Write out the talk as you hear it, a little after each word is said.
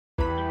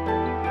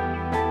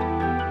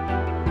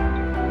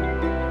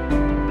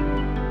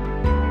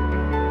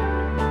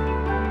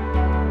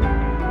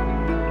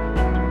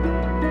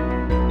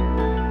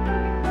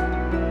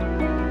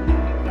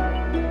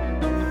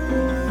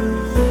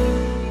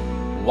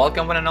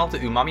Welcome one and all to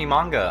Umami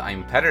Manga.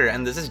 I'm Petter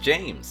and this is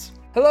James.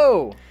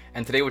 Hello!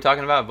 And today we're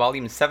talking about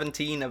volume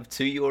 17 of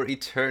To Your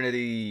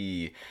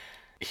Eternity.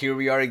 Here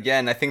we are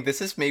again. I think this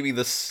is maybe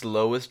the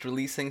slowest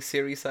releasing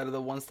series out of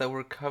the ones that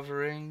we're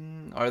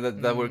covering, or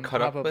that we're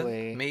caught up with,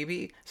 Probably.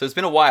 maybe. So it's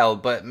been a while,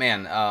 but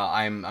man,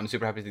 I'm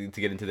super happy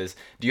to get into this.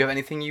 Do you have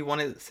anything you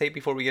want to say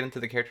before we get into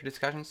the character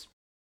discussions?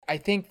 I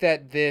think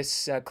that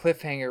this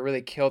cliffhanger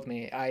really killed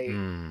me.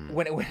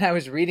 When I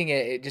was reading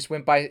it, it just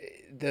went by.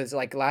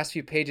 The last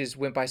few pages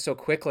went by so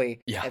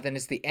quickly, Yeah. and then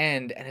it's the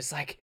end, and it's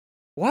like,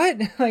 what?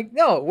 Like,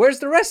 no, where's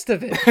the rest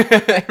of it?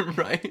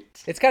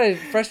 Right. It's kind of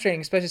frustrating,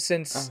 especially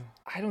since Oh.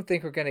 I don't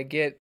think we're gonna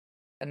get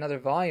another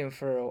volume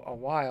for a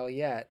while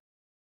yet.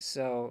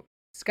 So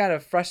it's kind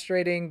of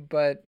frustrating,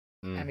 but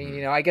I mean,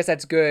 Mhm. I guess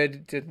that's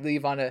good to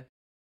leave on a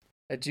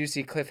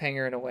juicy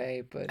cliffhanger in a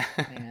way. But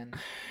man.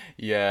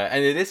 Yeah,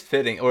 and it is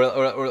fitting, or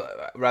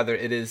rather,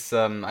 it is.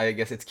 I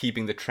guess it's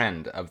keeping the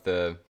trend of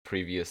the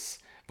previous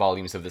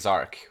volumes of this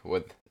arc,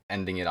 with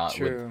ending it on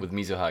True. with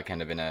Mizuha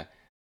kind of in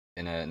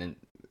a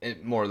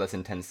more or less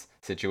intense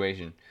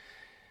situation.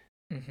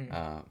 Hmm.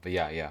 But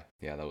yeah,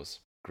 that was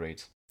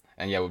great.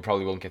 And yeah, we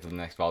probably won't get to the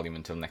next volume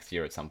until next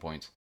year at some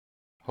point.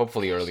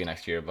 Hopefully early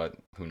next year, but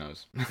who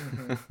knows?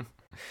 Mhm.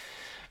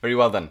 Very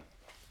well then.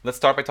 Let's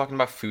start by talking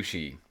about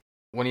Fushi.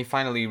 When he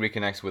finally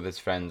reconnects with his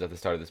friends at the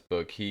start of this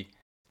book, he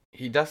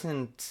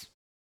doesn't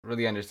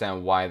really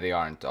understand why they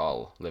aren't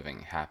all living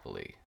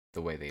happily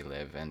the way they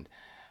live, and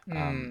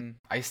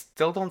I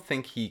still don't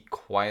think he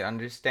quite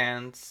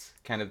understands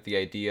kind of the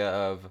idea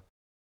of,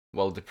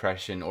 well,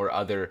 depression or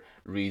other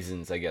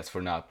reasons, I guess,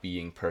 for not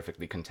being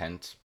perfectly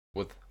content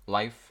with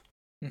life.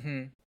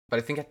 Mm-hmm. But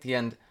I think at the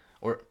end,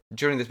 or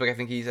during this book, I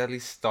think he's at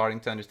least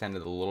starting to understand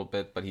it a little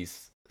bit, but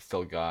he's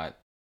still got,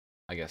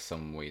 I guess,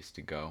 some ways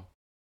to go.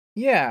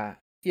 Yeah,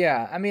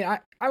 yeah. I mean,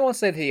 I won't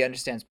say that he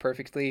understands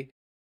perfectly,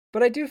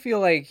 but I do feel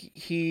like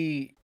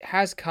he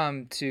has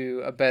come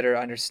to a better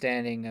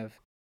understanding of,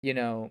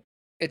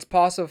 it's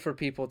possible for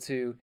people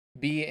to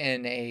be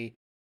in a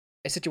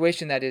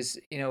situation that is,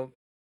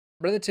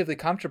 relatively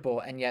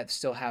comfortable and yet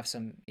still have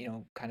some,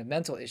 kind of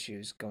mental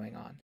issues going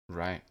on.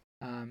 Right,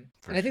 for And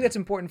I think sure. that's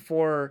important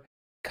for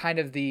kind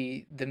of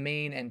the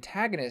main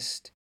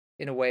antagonist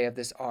in a way of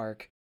this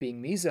arc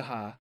being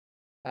Mizuha,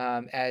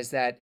 as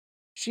that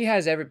she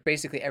has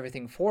basically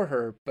everything for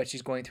her, but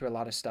she's going through a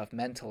lot of stuff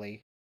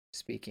mentally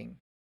speaking.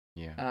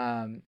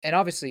 Yeah. And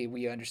obviously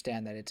we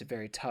understand that it's a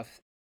very tough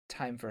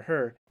time for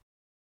her,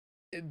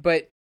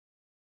 but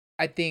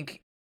I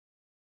think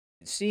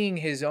seeing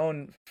his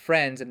own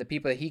friends and the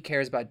people that he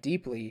cares about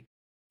deeply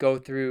go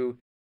through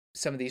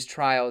some of these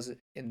trials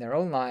in their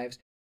own lives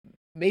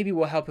maybe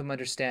will help him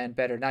understand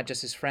better not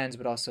just his friends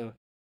but also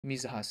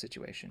Mizuha's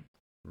situation.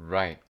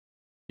 Right.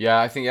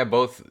 Yeah, I think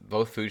both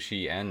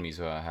Fushi and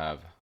Mizuha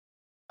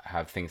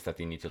have things that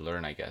they need to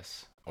learn, I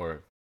guess,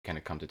 or kind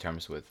of come to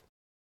terms with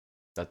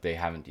that they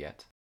haven't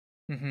yet.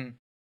 Mm-hmm.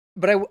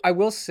 But I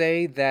will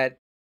say that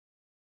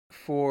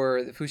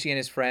for Fushi and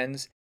his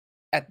friends,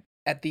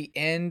 at the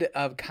end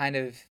of kind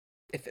of,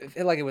 it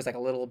felt like it was like a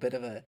little bit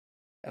of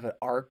an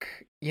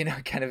arc,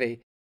 kind of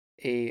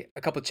a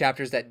couple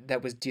chapters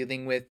that was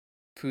dealing with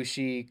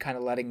Fushi kind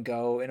of letting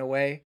go in a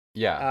way.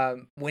 Yeah.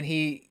 When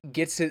he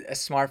gets a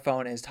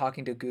smartphone and is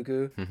talking to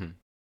Gugu, Mhm.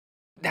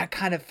 that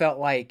kind of felt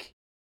like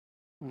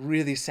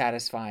really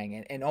satisfying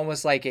and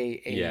almost like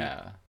a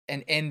Yeah.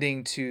 an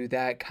ending to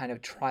that kind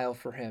of trial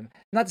for him.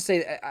 Not to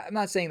say I'm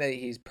not saying that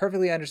he's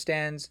perfectly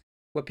understands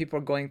what people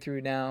are going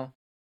through now,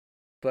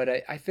 but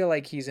I feel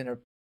like he's in a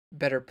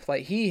better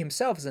place. He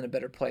himself is in a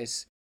better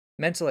place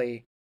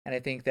mentally, and I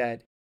think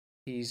that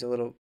he's a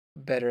little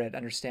better at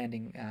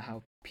understanding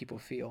how people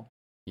feel.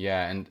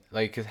 Yeah, and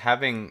like 'cause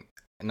having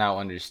now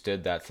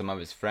understood that some of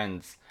his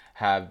friends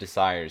have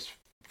desires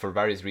for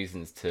various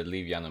reasons to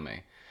leave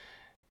Yanome,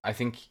 I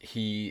think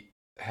he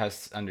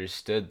has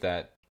understood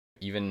that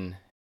even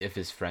if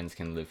his friends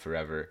can live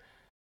forever,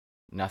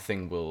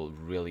 nothing will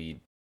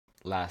really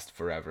last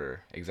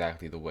forever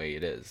exactly the way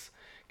it is.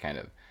 Kind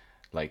of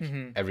like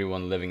Mm-hmm.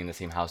 everyone living in the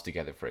same house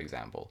together, for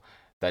example.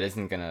 That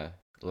isn't gonna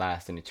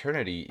last an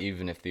eternity,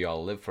 even if they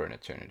all live for an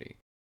eternity.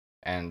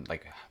 And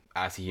like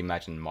as he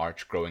imagined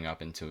March growing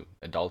up into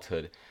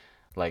adulthood,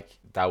 like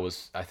that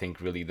was, I think,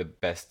 really the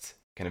best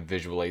kind of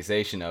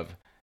visualization of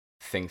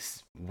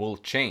things will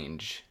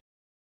change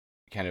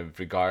kind of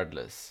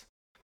regardless.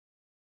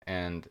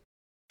 And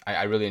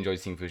I really enjoyed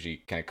seeing Fuji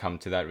kind of come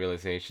to that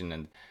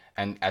realization,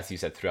 and as you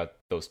said, throughout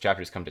those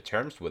chapters, come to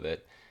terms with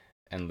it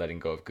and letting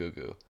go of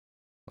Gugu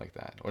like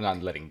that, or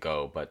not letting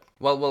go, but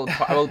well,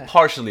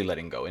 partially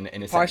letting go in a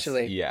sense.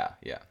 Partially. Yeah,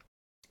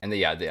 and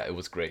yeah, it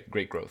was great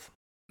growth.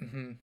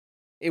 Mm-hmm.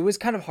 It was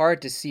kind of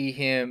hard to see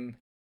him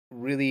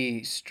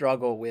really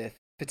struggle with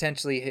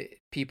potentially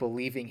people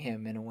leaving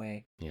him in a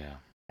way. Yeah,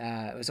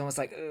 It was almost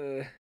like,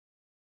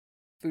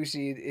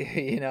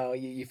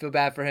 Fushi, you feel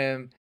bad for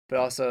him, but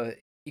also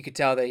you could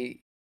tell that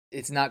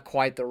it's not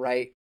quite the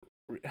right,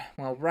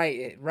 well,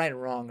 right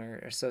and wrong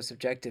are so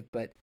subjective,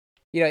 but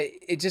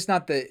it's just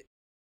not the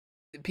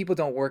people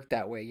don't work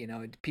that way.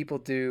 People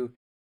do,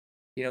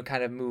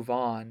 kind of move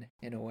on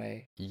in a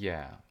way.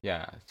 Yeah,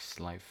 yeah, it's just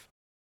life.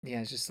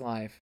 Yeah, it's just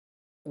life.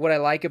 What I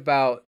like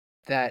about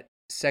that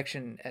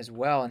section as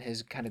well and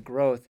his kind of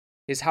growth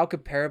is how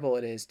comparable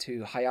it is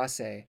to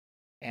Hayase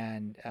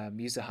and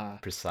Mizuha,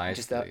 and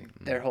just Precisely.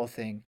 their whole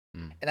thing.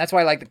 Mm. And that's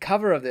why I like the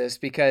cover of this,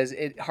 because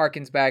it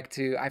harkens back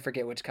to, I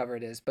forget which cover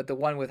it is, but the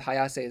one with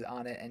Hayase is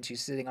on it and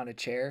she's sitting on a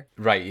chair.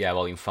 Right, yeah,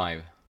 volume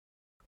 5.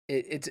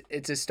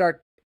 It's a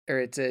stark, or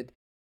it's a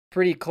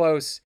pretty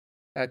close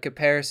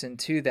comparison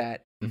to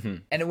that. Mm-hmm.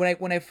 And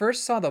when I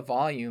first saw the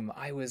volume,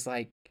 I was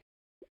like,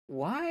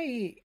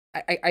 why?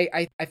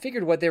 I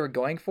figured what they were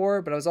going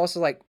for, but I was also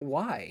like,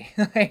 why?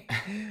 Like,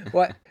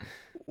 what?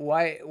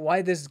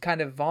 Why this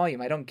kind of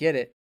volume? I don't get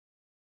it.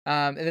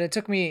 And then it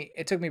took me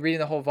reading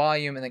the whole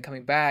volume and then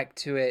coming back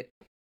to it.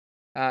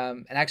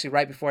 And actually,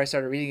 right before I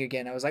started reading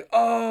again, I was like,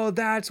 oh,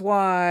 that's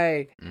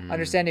why.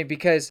 Understanding,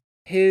 because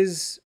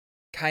his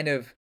kind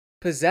of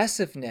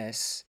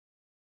possessiveness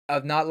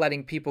of not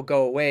letting people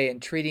go away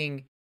and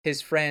treating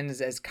his friends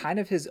as kind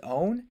of his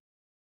own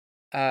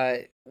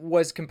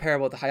was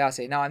comparable to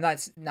Hayase.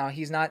 Now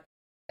he's not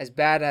as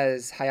bad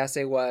as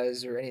Hayase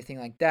was or anything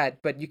like that,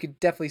 but you could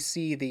definitely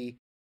see the,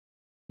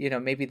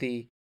 maybe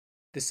the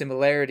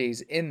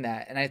similarities in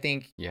that. And I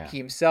think Yeah. he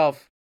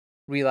himself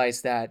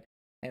realized that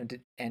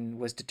and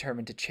was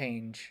determined to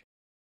change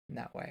in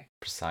that way.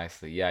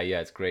 Precisely. Yeah, yeah,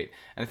 it's great.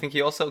 And I think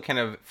he also kind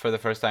of, for the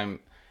first time,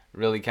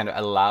 really kind of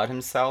allowed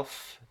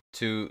himself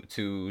to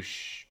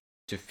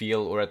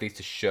feel, or at least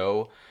to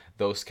show,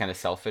 those kind of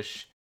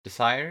selfish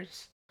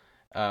desires.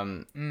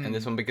 And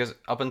this one, because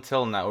up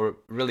until now, or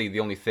really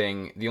the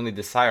only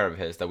desire of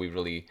his that we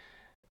really,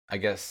 I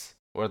guess,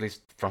 or at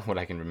least from what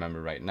I can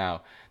remember right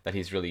now, that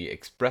he's really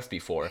expressed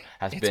before,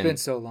 It's been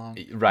so long.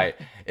 Right.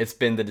 It's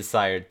been the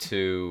desire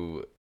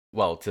to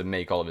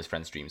make all of his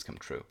friends' dreams come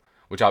true,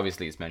 which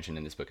obviously is mentioned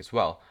in this book as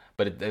well.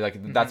 But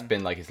that's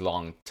been like his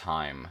long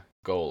time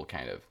goal,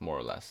 kind of, more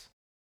or less.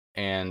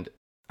 And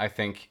I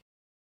think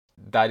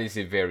that is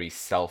a very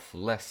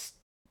selfless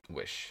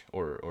wish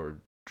or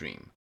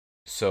dream.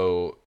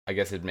 So I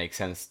guess it makes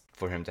sense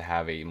for him to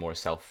have a more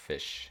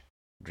selfish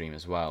dream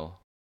as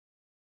well.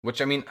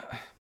 Which, I mean,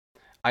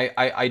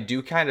 I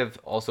do kind of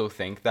also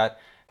think that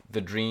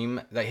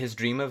his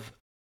dream of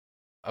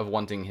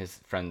wanting his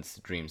friends'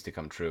 dreams to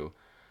come true,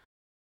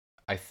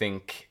 I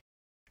think,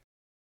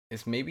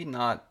 is maybe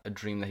not a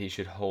dream that he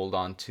should hold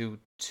on to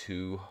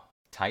too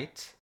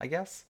tight, I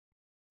guess.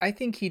 I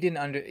think he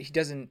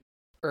doesn't,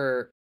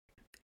 or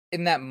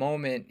in that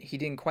moment, he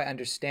didn't quite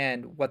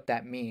understand what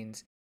that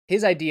means.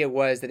 His idea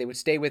was that they would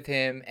stay with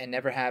him and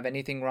never have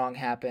anything wrong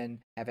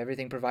happen, have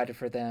everything provided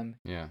for them.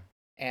 Yeah.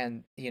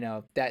 And,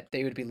 that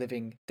they would be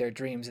living their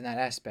dreams in that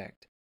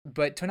aspect.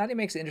 But Tonari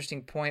makes an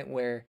interesting point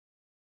where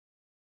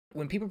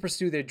when people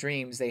pursue their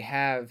dreams, they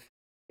have,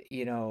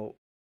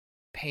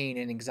 pain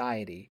and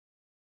anxiety.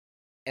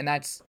 And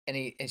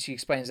she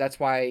explains that's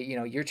why,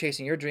 you're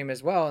chasing your dream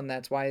as well. And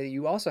that's why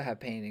you also have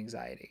pain and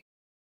anxiety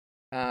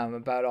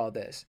about all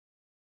this.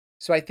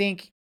 So I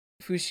think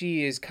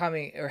Fushi has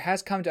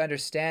come to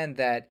understand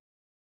that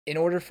in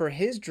order for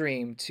his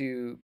dream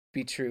to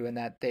be true, and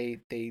that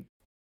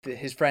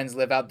his friends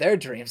live out their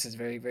dreams, is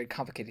very, very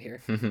complicated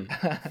here,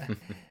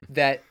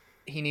 that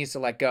he needs to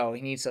let go.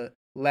 He needs to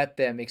let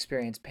them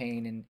experience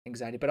pain and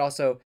anxiety, but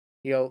also,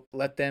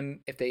 let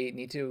them, if they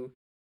need to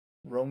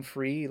roam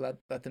free, let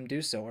them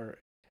do so, or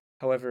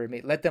however it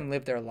may, let them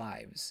live their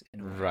lives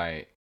in a way.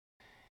 Right.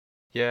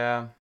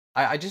 Yeah.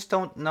 I just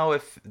don't know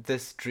if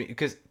this dream,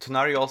 because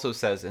Tonari also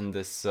says in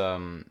this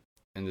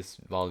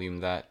volume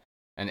that,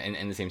 and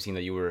in the same scene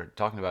that you were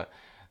talking about,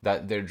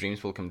 that their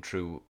dreams will come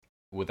true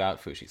without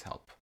Fushi's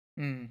help.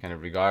 Kind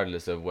of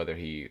regardless of whether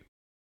he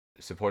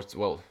supports,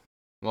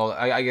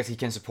 I guess he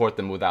can support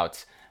them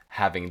without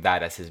having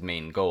that as his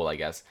main goal, I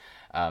guess.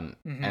 And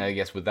I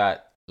guess with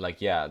that,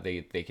 like, yeah,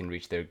 they can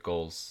reach their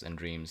goals and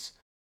dreams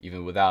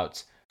even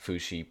without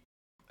Fushi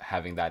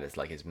having that as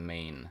like his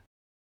main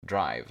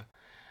drive.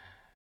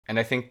 And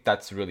I think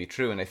that's really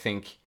true, and I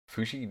think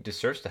Fushi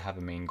deserves to have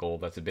a main goal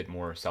that's a bit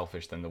more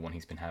selfish than the one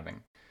he's been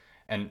having.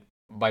 And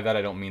by that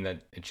I don't mean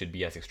that it should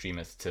be as extreme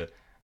as to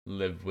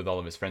live with all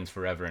of his friends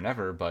forever and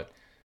ever, but,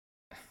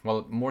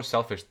 well, more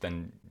selfish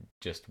than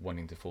just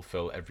wanting to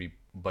fulfill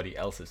everybody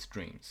else's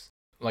dreams.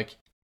 Like,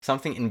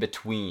 something in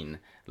between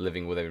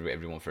living with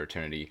everyone for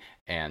eternity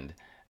and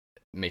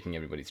making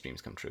everybody's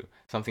dreams come true.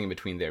 Something in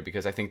between there,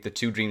 because I think the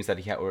two dreams that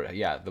he had, or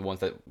yeah, the ones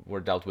that were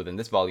dealt with in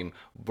this volume,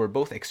 were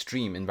both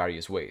extreme in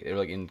various ways. They were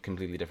like in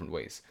completely different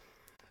ways.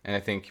 And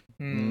I think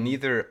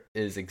neither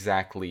is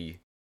exactly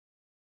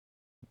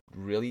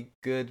really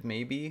good,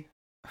 maybe.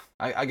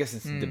 I guess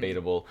it's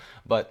debatable,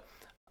 but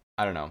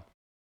I don't know.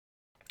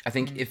 I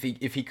think if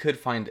he could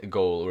find a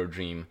goal or a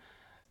dream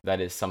that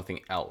is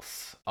something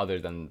else other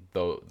than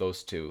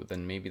those two,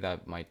 then maybe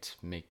that might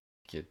make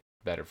it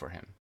better for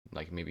him.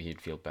 Like, maybe he'd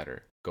feel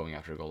better going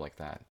after a goal like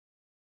that,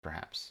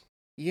 perhaps.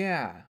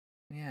 Yeah.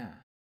 I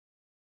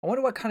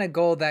wonder what kind of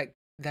goal that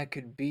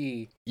could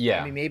be.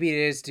 Yeah. I mean, maybe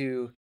it is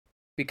to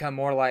become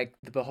more like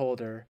the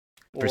Beholder.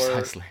 Or,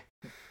 precisely.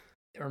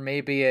 or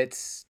maybe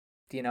it's,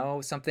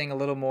 something a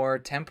little more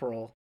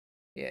temporal.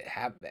 Yeah,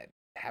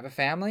 have a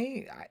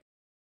family,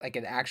 like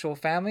an actual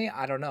family.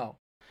 I don't know.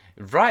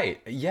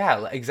 Right.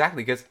 Yeah,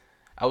 exactly. Because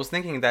I was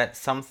thinking that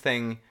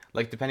something,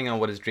 like, depending on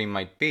what his dream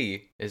might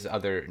be, his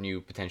other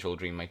new potential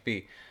dream might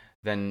be,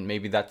 then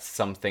maybe that's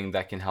something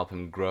that can help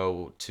him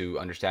grow to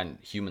understand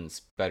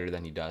humans better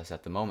than he does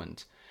at the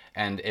moment.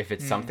 And if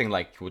it's Hmm. something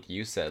like what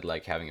you said,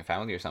 like having a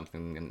family or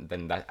something,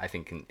 then that I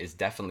think is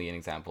definitely an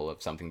example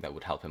of something that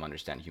would help him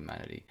understand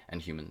humanity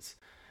and humans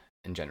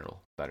in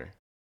general better.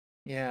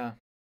 Yeah.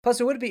 Plus,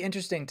 it would be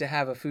interesting to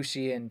have a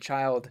Fushi and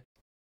child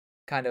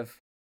kind of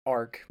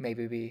arc.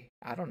 Maybe be,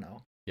 I don't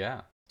know,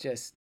 Yeah,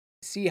 just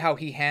see how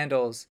he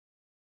handles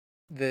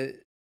the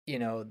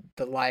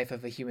the life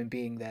of a human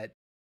being that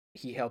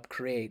he helped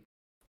create,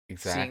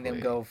 seeing them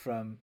exactly. go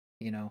from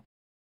you know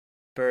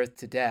birth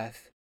to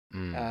death.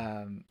 Mm.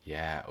 um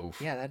Yeah,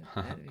 oof. yeah,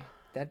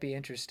 that'd be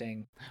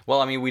interesting. Well,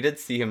 I mean, we did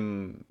see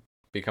him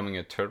becoming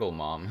a turtle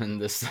mom in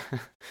this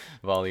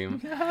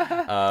volume.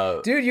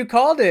 Uh, Dude, you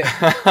called it.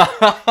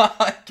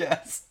 I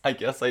guess I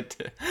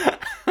did.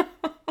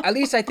 At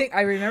least I think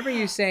I remember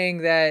you saying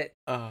that,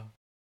 uh,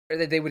 or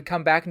that they would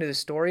come back into the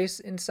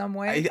stories in some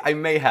way. I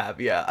may have,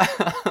 yeah.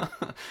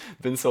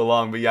 Been so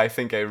long, but yeah, I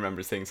think I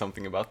remember saying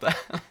something about that.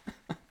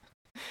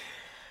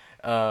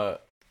 Uh,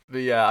 but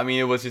yeah, I mean,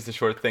 it was just a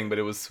short thing, but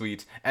it was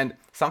sweet. And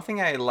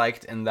something I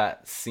liked in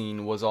that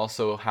scene was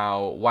also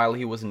how, while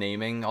he was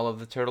naming all of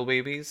the turtle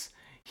babies,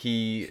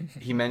 he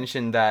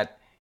mentioned that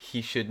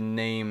he should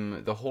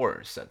name the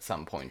horse at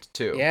some point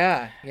too.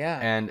 Yeah, yeah.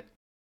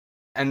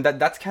 And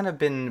that's kind of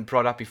been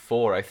brought up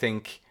before. I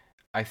think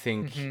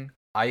Hmm.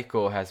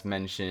 Aiko has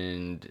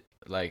mentioned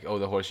like, oh,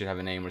 the horse should have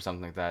a name or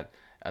something like that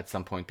at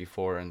some point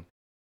before, and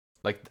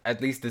like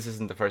at least this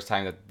isn't the first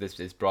time that this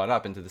is brought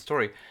up into the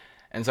story,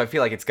 and so I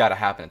feel like it's got to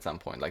happen at some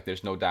point. Like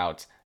there's no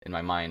doubt in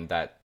my mind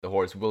that the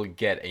horse will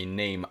get a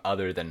name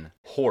other than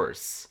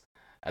horse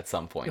at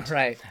some point.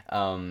 Right.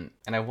 And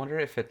I wonder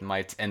if it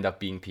might end up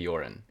being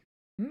Piorin.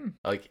 Hmm.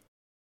 Like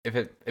if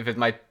it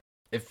might,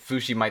 if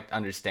Fushi might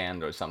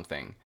understand or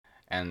something,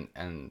 and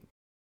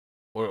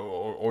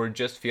or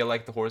just feel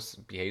like the horse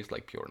behaves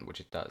like Piorin, which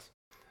it does,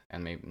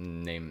 and maybe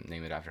name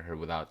it after her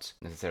without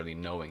necessarily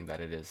knowing that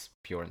it is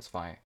Piorin's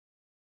Spy.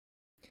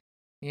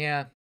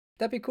 Yeah,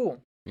 that'd be cool.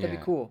 That'd be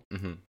Yeah. cool.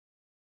 Hmm.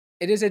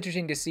 It is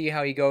interesting to see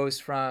how he goes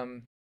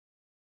from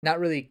not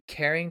really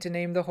caring to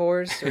name the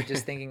horse, or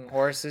just thinking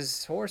horse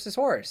is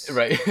horse,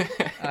 Right.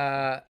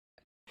 uh,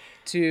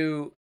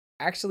 to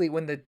actually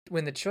when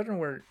the children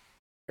were,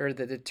 or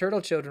the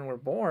turtle children were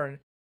born,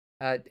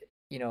 uh,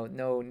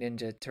 no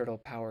ninja turtle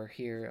power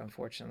here,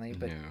 unfortunately,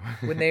 but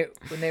No.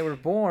 when they were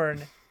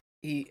born,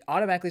 he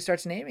automatically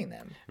starts naming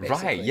them, Right.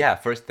 basically. Yeah.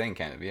 First thing,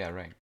 kind of. Yeah.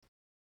 Right.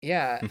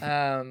 Yeah.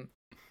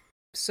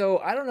 So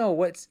I don't know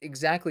what's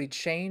exactly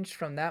changed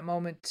from that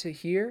moment to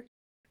here.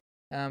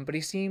 But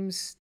he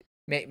seems,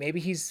 maybe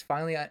he's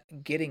finally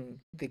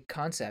getting the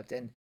concept,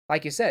 and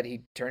like you said,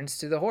 he turns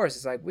to the horse.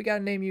 It's like, we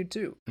gotta name you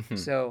too.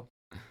 So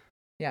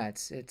yeah,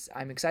 it's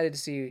I'm excited to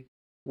see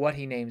what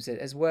he names it,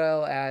 as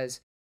well as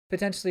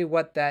potentially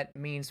what that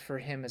means for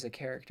him as a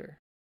character,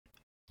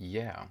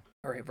 Yeah.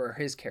 or for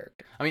his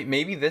character. I mean,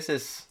 maybe this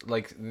is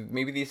like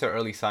maybe these are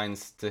early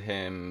signs to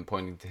him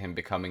pointing to him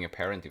becoming a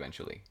parent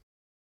eventually,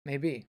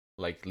 Maybe.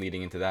 like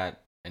leading into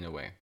that in a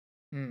way.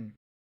 Hmm.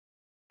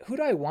 Who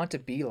do I want to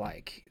be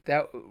like?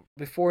 That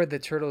before the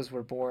turtles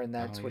were born, Oh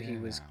that's what he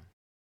was yeah.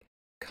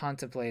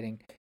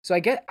 contemplating. So I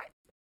get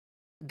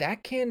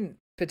that can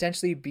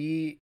potentially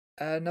be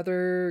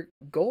another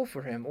goal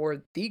for him,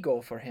 or the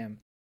goal for him.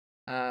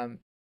 Um,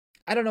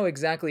 I don't know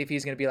exactly if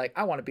he's going to be like,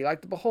 I want to be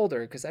like the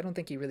Beholder, because I don't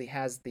think he really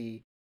has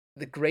the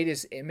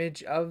greatest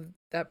image of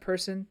that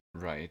person.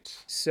 Right.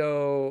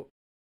 So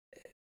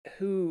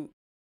who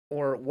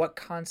or what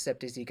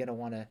concept is he going to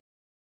want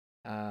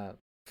to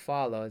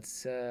follow?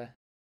 It's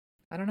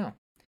I don't know.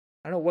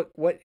 I don't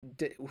know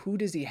who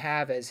does he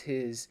have as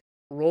his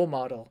role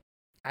model.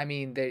 I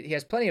mean, he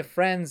has plenty of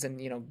friends, and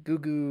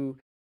Gugu,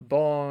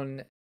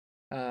 Bon,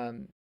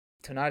 um,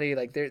 Tonari,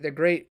 like they're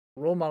great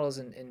role models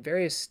in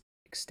various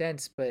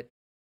extents, but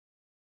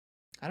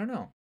I don't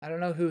know. I don't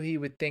know who he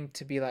would think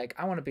to be like,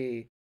 I want to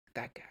be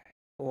that guy,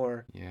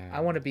 or I Yeah.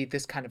 want to be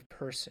this kind of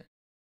person.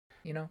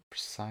 You know?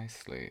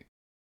 Precisely.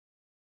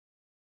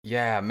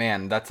 Yeah,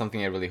 man, that's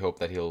something I really hope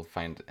that he'll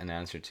find an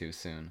answer to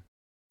soon.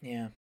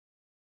 Yeah.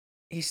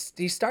 He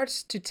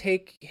starts to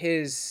take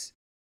his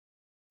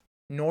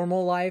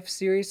normal life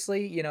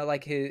seriously.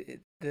 Like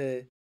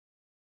the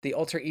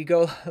alter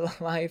ego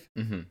life,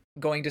 Mm-hmm.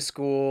 going to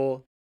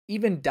school,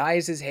 even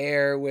dyes his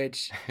hair,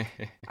 which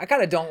I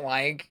kind of don't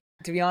like,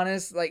 to be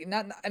honest. Like,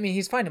 not, I mean,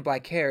 he's fine in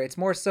black hair. It's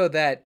more so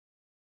that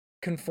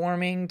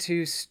conforming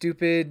to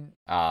stupid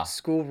Ah,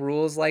 school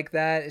rules like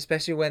that,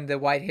 especially when the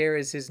white hair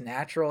is his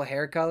natural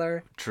hair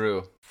color.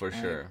 true, for Uh,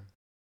 sure.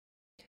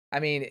 I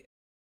mean,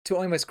 to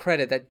Oima's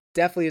credit, that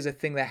definitely is a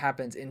thing that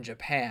happens in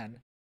Japan.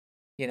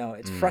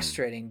 It's Mm,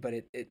 frustrating, but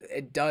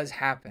it does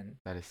happen.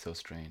 that is so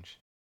strange.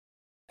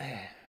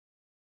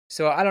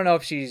 So I don't know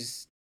if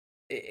she's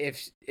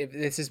if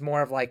this is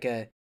more of like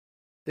a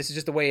this is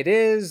just the way it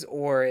is,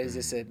 or is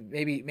this Mm.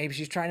 a maybe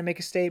she's trying to make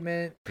a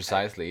statement?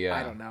 Precisely, I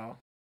yeah. don't know.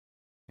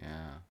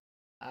 Yeah.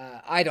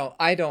 I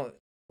don't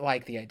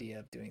like the idea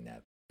of doing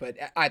that. But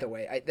either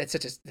way,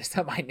 that's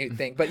not my new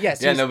thing. But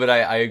yes, Yeah, he's no, but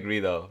I agree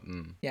though.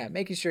 yeah,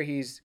 making sure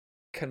he's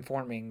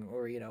conforming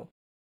or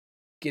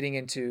getting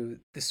into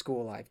the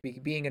school life,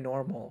 being a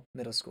normal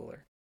middle schooler.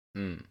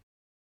 Mm.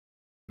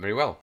 Very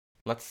well.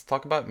 Let's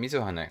talk about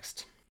Mizuha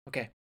next.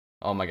 Okay.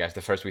 Oh my gosh,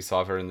 the first we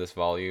saw of her in this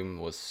volume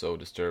was so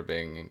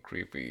disturbing and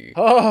creepy.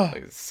 Oh,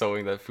 Like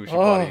sewing that Fushi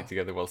body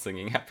together while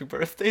singing happy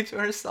birthday to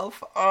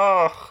herself.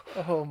 Oh,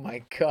 oh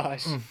my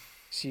gosh. Mm.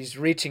 She's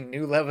reaching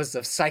new levels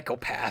of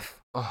psychopath.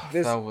 Oh,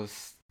 This- that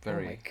was Oh my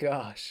very,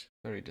 gosh.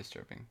 very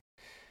disturbing.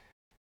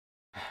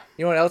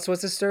 You know what else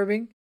was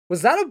disturbing?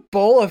 Was that a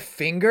bowl of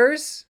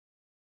fingers?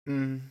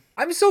 Mm.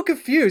 I'm so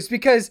confused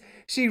because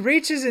she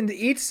reaches and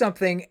eats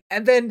something,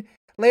 and then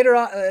later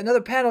on,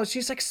 another panel,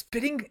 she's like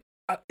spitting.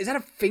 Is that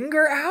a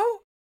finger out?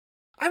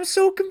 I'm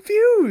so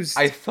confused.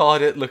 I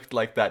thought it looked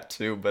like that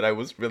too, but I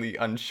was really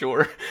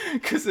unsure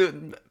because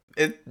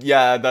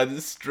yeah, that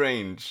is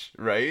strange,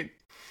 right?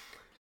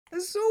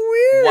 It's so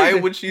weird. Why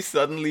would she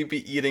suddenly be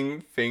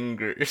eating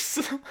fingers?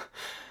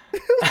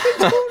 I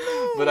don't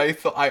know.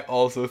 But I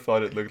also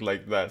thought it looked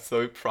like that. So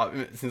it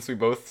probably, since we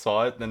both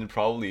saw it, then it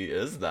probably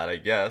is that, I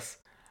guess.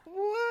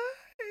 Why?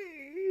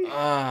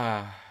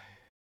 Ah,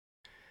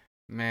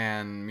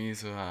 man,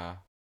 Mizuha.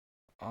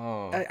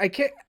 Oh, I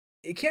can't.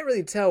 You can't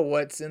really tell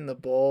what's in the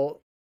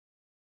bowl.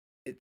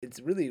 It's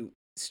really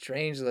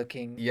strange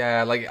looking.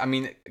 yeah. Like I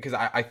mean, because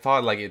I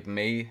thought like it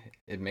may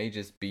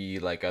just be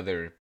like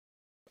other,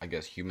 I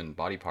guess, human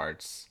body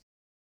parts,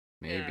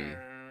 maybe.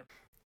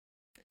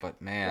 But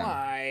man,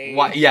 Why?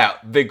 Why? Yeah,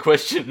 big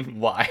question.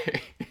 Why?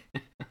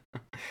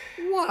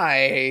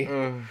 Why?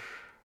 Ugh.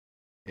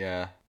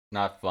 Yeah,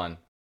 not fun.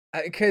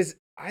 Because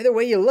either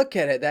way you look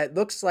at it, that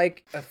looks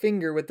like a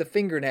finger with the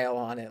fingernail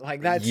on it.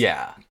 Like that's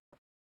Yeah.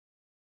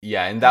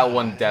 Yeah, and that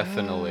one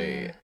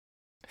definitely.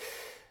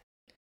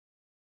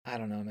 I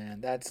don't know,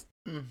 man. That's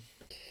Mm.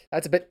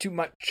 a bit too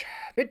much.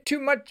 Bit too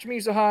much,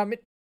 Mizuha.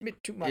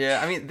 Bit too much. Yeah,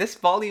 I mean, this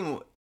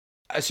volume,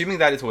 assuming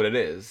that is what it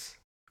is,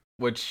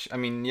 which I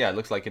mean, yeah, it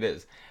looks like it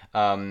is.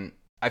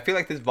 I feel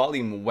like this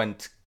volume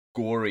went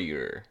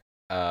gorier,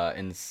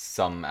 in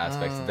some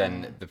aspects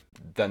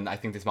than I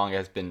think this manga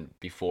has been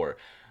before.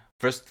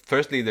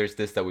 Firstly, there's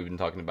this that we've been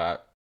talking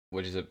about,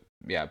 which is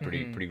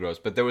pretty gross.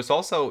 But there was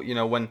also,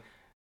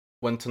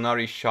 when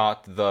Tonari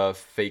shot the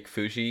fake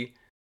Fushi,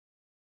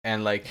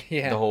 and like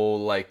Yeah. the whole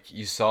like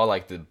you saw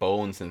like the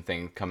bones and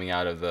thing coming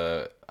out of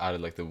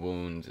like the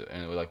wound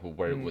and like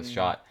where it was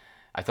shot.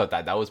 I thought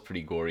that was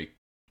pretty gory,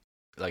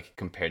 like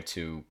compared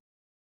to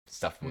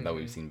stuff that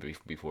we've seen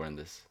before in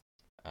this.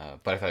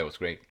 But I thought it was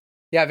great.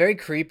 Yeah, very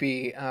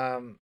creepy.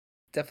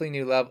 Definitely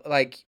new level.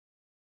 Like,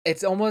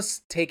 it's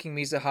almost taking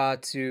Mizuha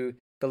to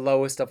the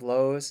lowest of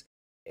lows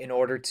in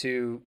order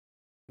to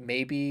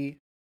maybe,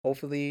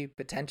 hopefully,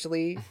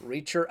 potentially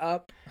reach her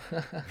up.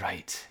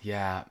 Right.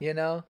 Yeah. You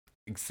know?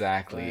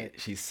 Exactly. But-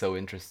 She's so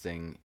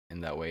interesting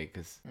in that way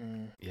because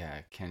yeah,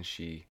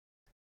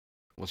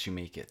 will she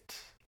make it?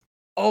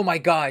 Oh my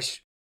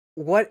gosh.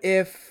 What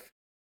if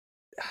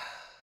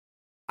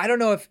I don't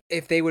know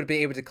if they would be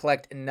able to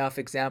collect enough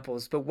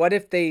examples, but what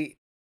if they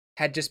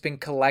had just been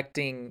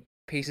collecting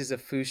pieces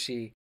of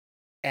Fushi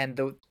and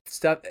the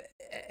stuff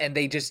and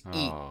they just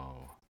eat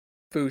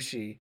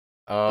Fushi?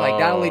 Like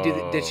not only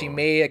did she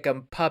make a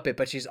puppet,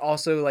 but she's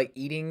also like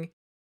eating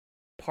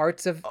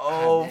parts of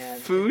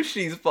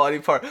Fushi's body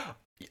part.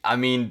 I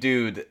mean,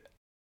 dude,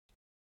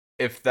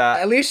 if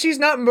that at least she's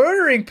not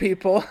murdering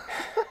people.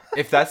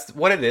 if that's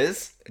what it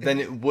is, then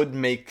it would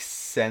make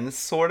sense,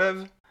 sort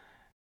of.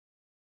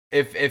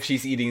 If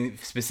she's eating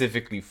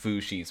specifically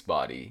Fushi's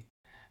body,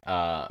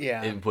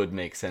 it would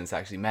make sense.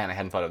 Actually, man, I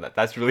hadn't thought of that.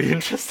 That's really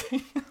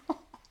interesting.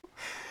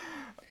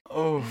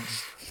 Oh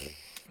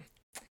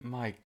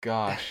my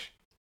gosh,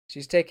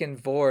 she's taken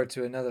Vor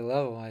to another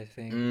level, I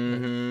think.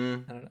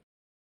 Mm-hmm. I don't know.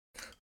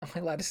 Am I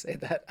allowed to say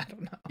that? I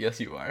don't know. Yes,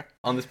 you are.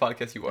 On this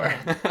podcast, you are.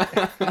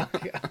 Oh,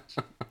 gosh.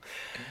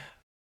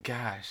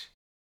 Gosh.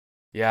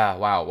 Yeah.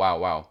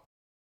 Wow.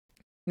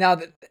 Now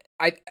that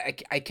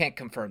I can't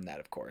confirm that,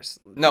 of course.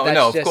 No,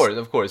 That's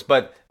of course.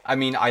 But I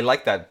mean, I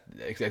like that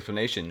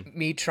explanation.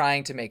 Me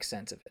trying to make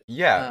sense of it.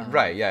 Yeah,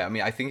 right. Yeah, I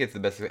mean, I think it's the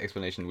best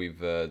explanation we've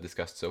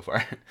discussed so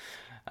far.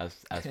 as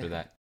for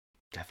that,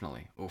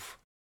 definitely. Oof.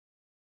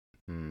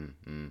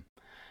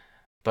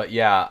 But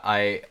yeah,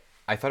 I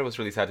thought it was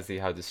really sad to see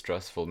how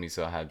distrustful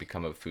Miso had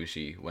become of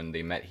Fushi when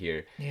they met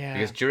here. Yeah.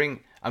 Because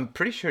I'm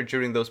pretty sure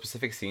during those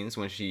specific scenes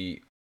when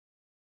she,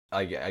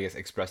 I guess,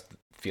 expressed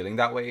feeling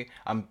that way,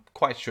 I'm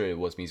quite sure it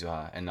was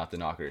Mizuha and not the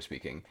Knocker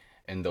speaking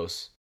in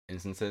those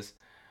instances.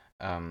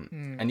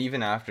 And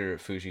even after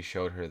Fushi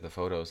showed her the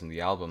photos in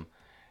the album,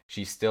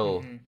 she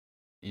still,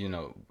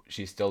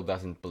 she still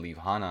doesn't believe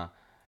Hana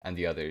and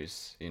the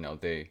others.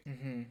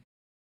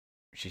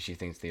 She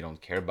thinks they don't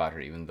care about her,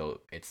 even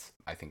though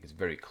I think it's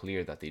very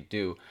clear that they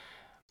do.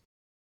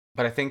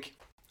 But I think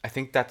I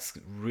think that's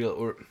real,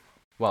 or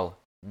well,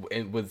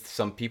 with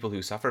some people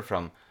who suffer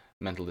from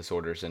mental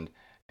disorders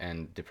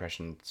and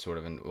depression, sort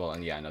of,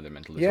 and yeah, and other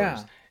mental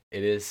disorders, Yeah.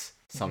 it is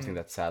Hmm. something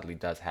that sadly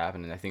does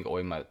happen, and I think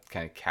Oima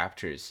kind of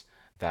captures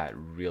that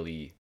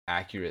really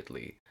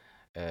accurately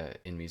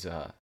in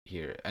Mizuha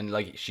here, and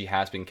like she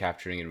has been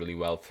capturing it really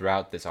well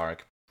throughout this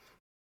arc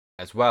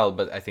as well.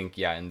 But I think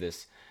yeah, in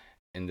this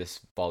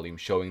volume,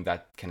 showing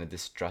that kind of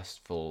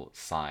distrustful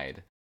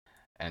side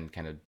and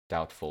kind of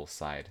doubtful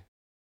side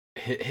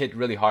hit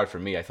really hard for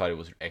me. I thought it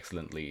was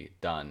excellently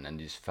done, and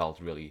just felt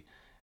really,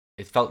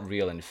 it felt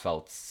real, and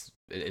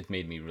it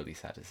made me really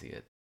sad to see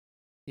it.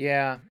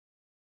 Yeah.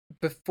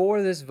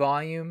 Before this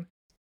volume,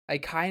 I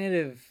kind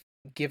of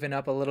given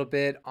up a little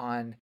bit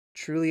on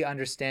truly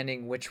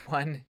understanding which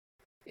one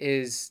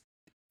is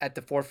at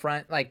the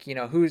forefront. Like,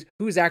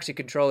 who's actually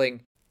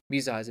controlling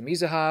Mizuha? Is it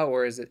Mizuha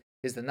or is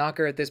the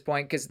knocker at this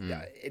point? Because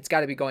Mm, it's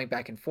got to be going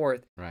back and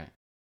forth. right.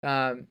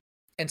 Um,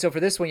 and so for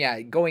this one,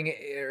 yeah, going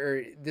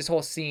or this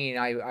whole scene,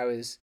 I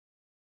was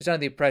under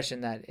the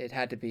impression that it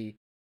had to be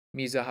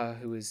Mizuha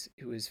who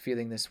was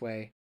feeling this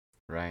way.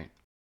 Right.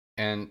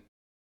 And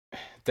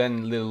then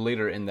a little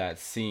later in that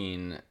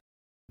scene,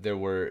 there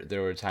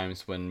were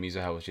times when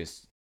Mizuha was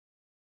just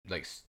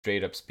like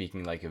straight up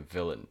speaking like a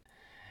villain,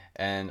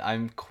 and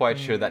I'm quite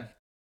sure Mm. that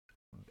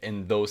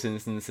in those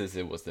instances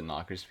it was the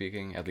knocker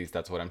speaking. At least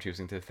that's what I'm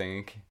choosing to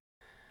think,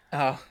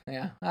 Oh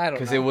yeah, I don't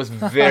because it know. was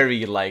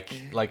very like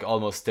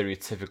almost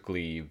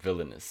stereotypically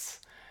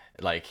villainous,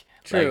 like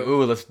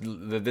True. ooh,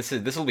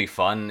 this will be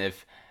fun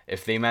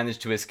if they manage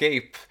to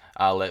escape.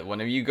 I'll let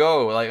one of you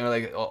go,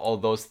 like all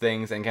those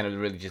things, and kind of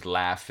really just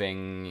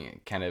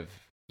laughing, kind of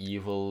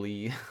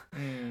evilly.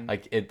 Mm.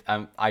 Like it,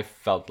 I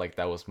felt like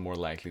that was more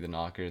likely the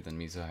knocker than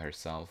Mizuha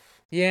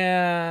herself.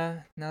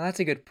 Yeah, no, that's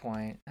a good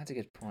point. That's a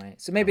good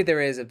point. So maybe Um,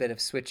 there is a bit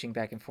of switching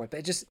back and forth, but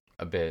it just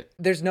a bit,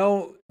 there's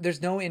no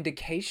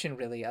indication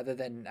really, other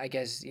than I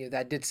guess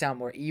that did sound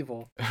more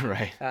evil.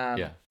 right?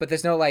 Yeah, But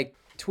there's no like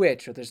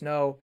twitch or there's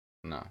no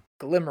no,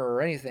 glimmer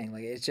or anything.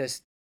 Like it's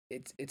just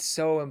it's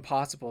so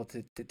impossible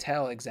to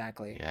tell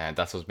exactly. yeah,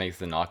 that's what makes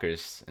the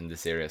knockers in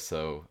this area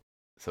so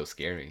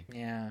scary.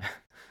 Yeah,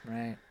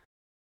 right.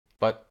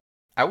 But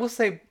I will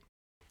say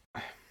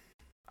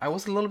I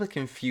was a little bit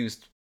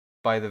confused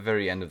by the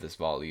very end of this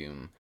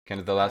volume. Kind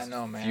of the I last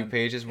know, few man.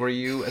 pages. Were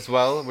you as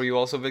well? Were you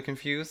also a bit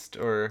confused,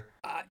 or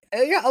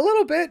Yeah, a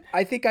little bit.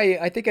 I think I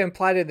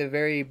implied it in the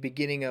very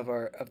beginning of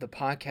the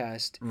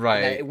podcast, and that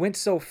right? it went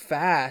so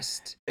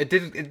fast. It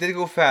did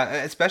go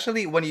fast,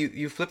 especially when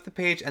you flip the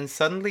page and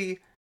suddenly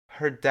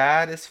her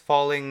dad is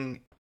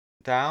falling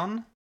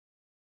down,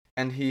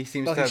 and he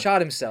seems Well, to he have shot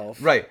himself.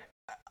 right.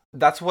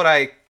 That's what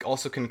I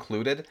also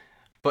concluded,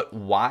 but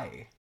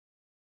why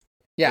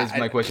Yeah, is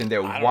my question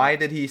there? I don't Why know.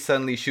 did he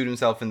suddenly shoot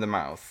himself in the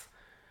mouth?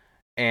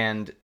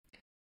 And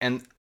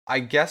And I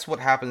guess what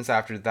happens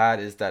after that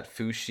is that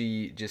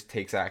Fushi just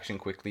takes action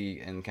quickly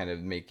and kind of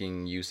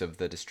making use of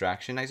the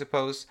distraction, I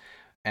suppose.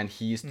 And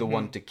he's the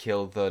one Hmm. to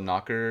kill the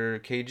knocker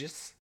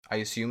cages. I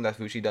assume that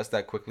Fushi does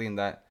that quickly and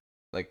that,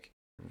 like,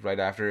 right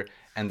after,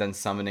 and then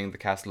summoning the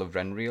castle of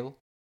Renreal.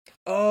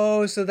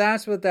 Oh, so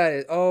that's what that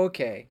is. Oh,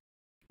 okay.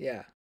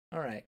 Yeah. All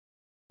right.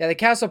 Yeah, the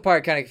castle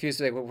part kind of confused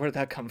me. Like, well, where'd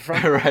that come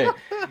from? Right.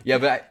 Yeah,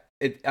 but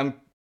I'm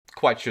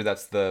quite sure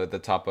that's the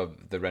top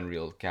of the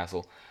Renreal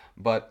castle.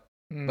 But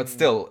Hmm.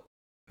 still,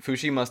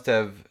 Fushi must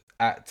have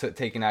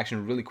taken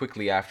action really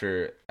quickly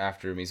after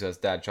Mizuha's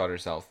dad shot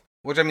herself.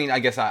 Which I mean, I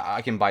guess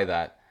I can buy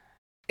that.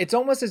 It's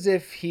almost as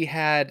if he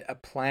had a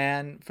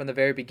plan from the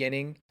very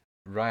beginning,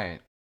 Right.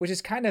 which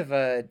is kind of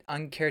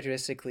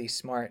uncharacteristically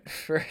smart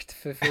for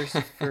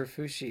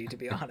Fushi, to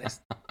be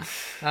honest.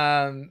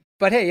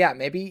 But hey, yeah,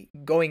 maybe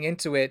going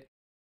into it,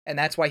 and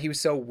that's why he was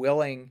so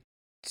willing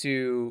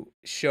to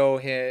show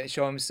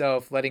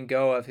himself letting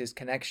go of his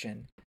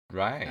connection.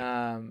 Right.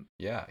 Um,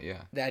 Yeah,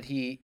 yeah. that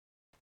he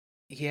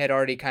had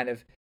already kind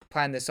of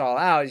planned this all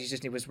out.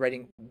 He was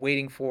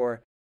waiting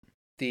for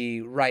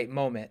the right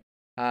moment.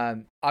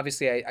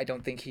 Obviously, I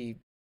don't think he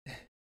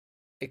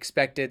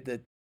expected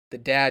the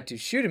dad to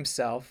shoot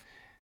himself.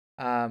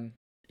 Um,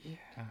 Yeah.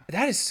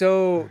 that is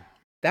so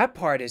that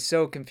part is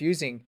so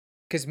confusing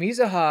because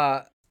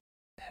Mizuha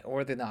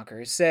or the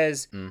knocker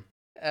says, Mm.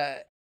 uh,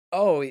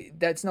 "Oh,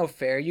 that's no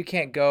fair. You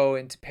can't go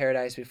into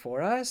paradise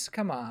before us.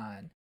 Come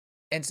on."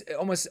 And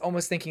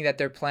almost thinking that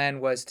their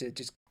plan was to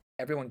just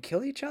everyone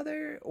kill each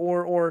other,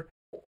 or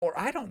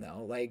I don't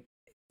know. Like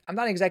I'm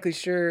not exactly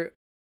sure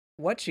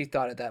what she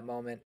thought at that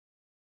moment.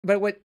 But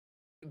what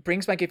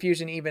brings my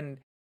confusion even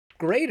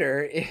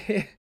greater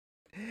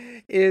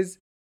is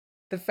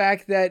the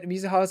fact that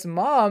Mizuha's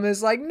mom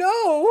is like,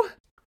 "No,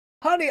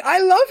 honey, I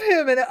love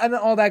him," and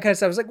all that kind of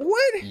stuff. I was like,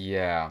 "What?"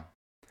 Yeah.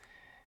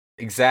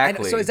 I know.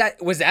 So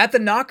Exactly. was that the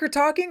knocker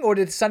talking, or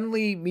did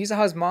suddenly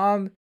Mizuha's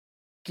mom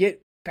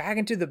get back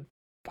into the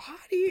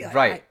body?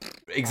 Right. I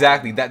don't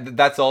Exactly. know.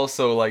 That's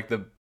also like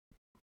the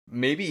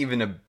maybe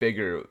even a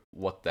bigger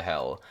what the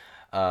hell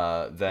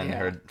than Yeah.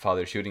 her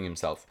father shooting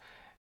himself.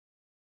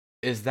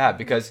 Is that Hmm.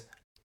 because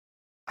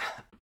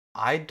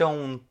I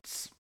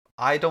don't.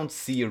 I don't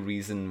see a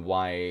reason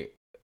why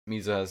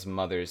Mizuha's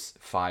mother's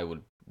Phi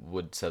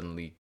would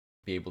suddenly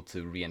be able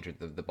to re-enter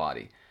the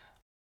body.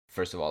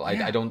 First of all, I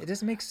Yeah, don't it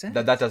doesn't make sense.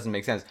 that doesn't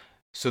make sense.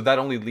 So that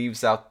only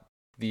leaves out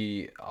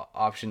the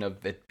option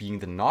of it being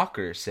the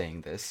knocker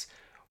saying this,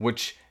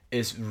 which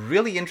is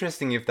really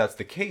interesting if that's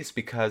the case,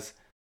 because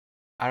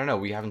I don't know,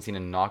 we haven't seen a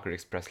knocker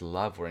express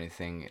love or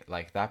anything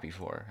like that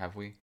before, have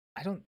we?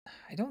 I don't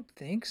I don't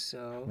think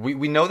so.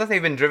 We know that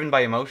they've been driven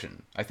by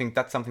emotion. I think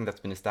that's something that's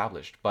been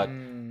established, but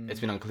it's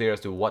Mm, been unclear as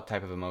to what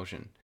type of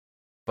emotion.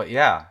 But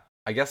yeah,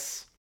 I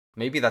guess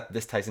maybe that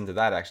this ties into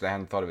that. Actually, I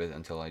hadn't thought of it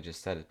until I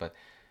just said it. But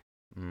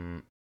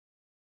mm,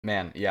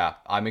 man, yeah,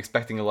 I'm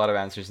expecting a lot of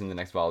answers in the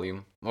next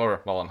volume,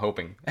 or well, I'm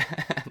hoping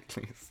at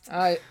least.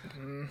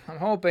 I'm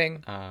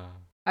hoping. Uh...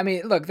 I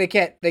mean, look, they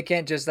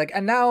can't just like,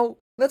 and now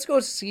let's go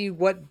see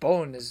what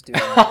Bone is doing.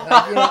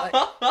 Like, you know,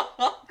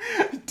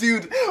 like,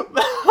 Dude,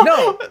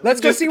 no, let's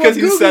go just see what because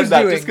you Gugu's said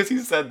that, doing. just because you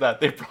said that,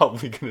 they're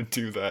probably gonna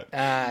do that.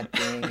 Ah,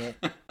 dang it.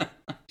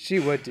 She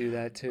would do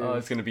that too. Oh,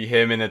 it's gonna be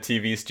him in a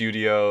TV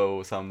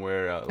studio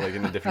somewhere, like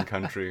in a different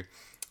country.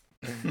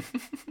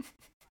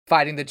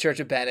 Fighting the Church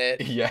of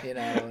Bennett. Yeah, You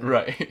know.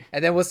 right.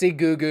 And then we'll see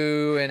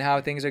Gugu and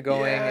how things are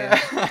going Yeah.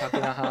 and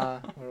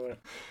Takunaha or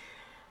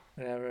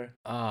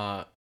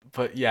whatever.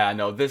 But yeah,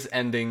 no, this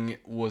ending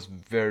was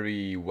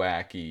very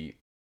wacky,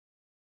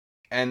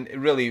 and it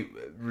really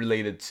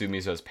related to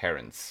Miso's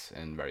parents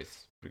in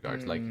various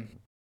regards, like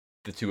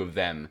the two of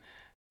them,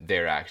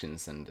 their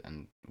actions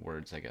and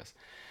words, I guess,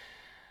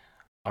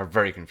 are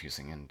very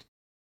confusing and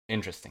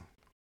interesting.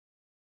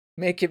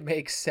 Make it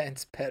make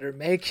sense, Petter.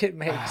 Make it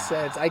make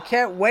sense. I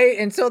can't wait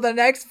until the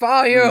next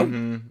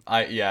volume.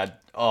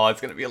 Oh, it's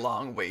gonna be a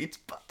long wait,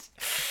 but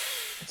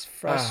It's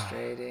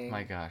frustrating.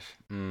 my gosh.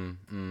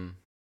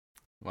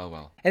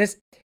 Well. And it's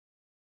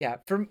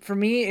for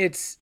me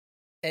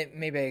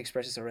maybe I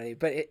expressed this already,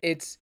 but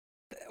it's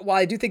while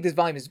I do think this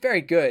volume is very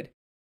good,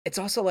 it's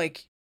also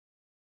like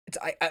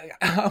I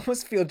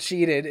almost feel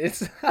cheated.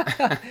 It's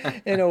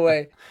in a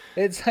way.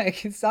 It's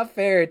like it's not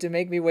fair to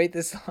make me wait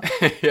this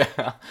long.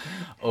 Yeah.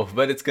 Oh,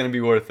 but it's gonna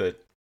be worth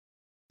it.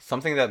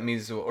 Something that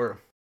Mizu, or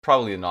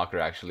probably a knocker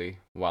actually,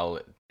 while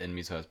in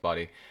Mizuha's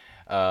body,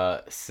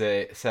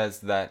 says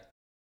that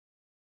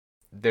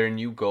their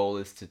new goal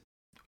is to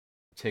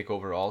take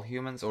over all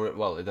humans, or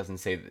well, it doesn't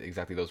say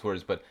exactly those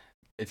words, but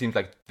it seems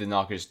like the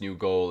knocker's new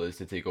goal is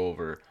to take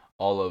over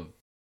all of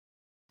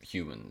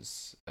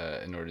humans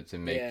in order to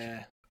make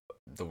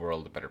the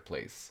world a better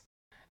place.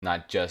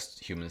 Not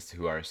just humans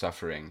who are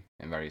suffering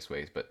in various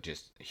ways, but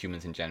just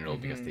humans in general,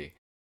 because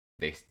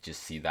they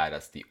just see that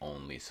as the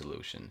only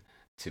solution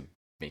to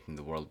making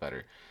the world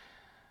better.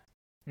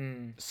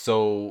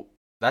 So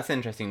that's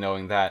interesting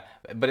knowing that,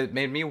 but it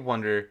made me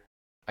wonder,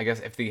 I guess,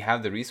 if they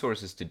have the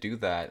resources to do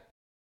that,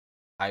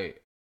 I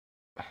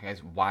guess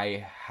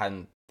why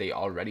hadn't they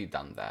already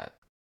done that?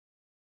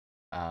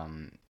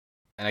 And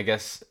I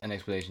guess an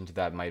explanation to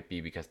that might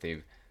be because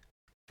they've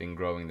been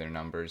growing their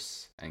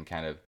numbers and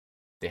kind of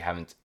they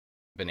haven't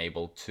been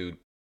able to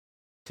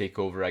take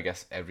over, I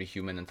guess, every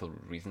human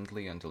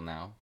until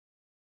now.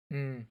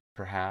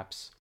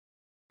 Perhaps.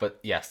 But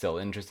yeah, still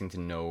interesting to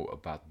know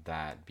about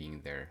that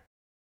being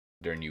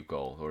their new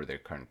goal or their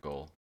current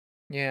goal.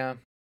 Yeah.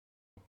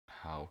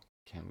 How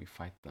can we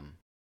fight them?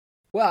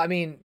 Well, I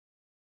mean,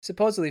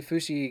 supposedly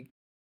Fushi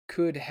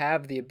could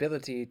have the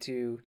ability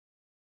to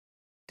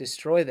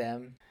destroy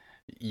them.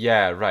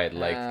 Yeah, right.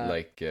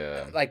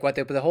 Like what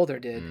the Beholder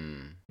did.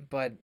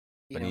 But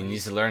he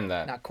needs to learn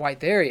that. Not quite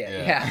there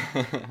yet.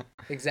 Yeah.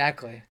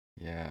 Exactly.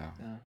 Yeah.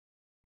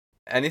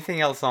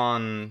 Anything else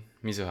on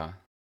Mizuha?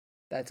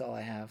 That's all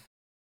I have.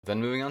 Then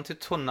moving on to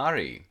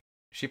Tonari.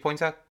 She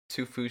points out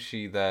to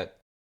Fushi that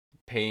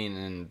pain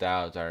and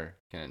doubt are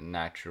kind of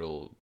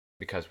natural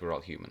because we're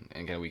all human.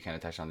 And we kind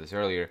of touched on this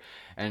earlier.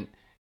 And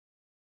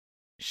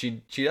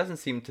she doesn't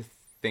seem to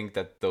think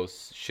that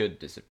those should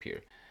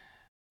disappear.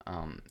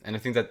 And I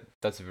think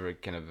that's a very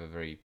kind of a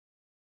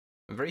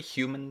very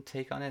human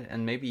take on it,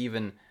 and maybe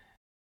even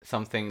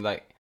something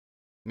that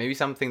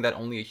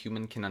only a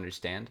human can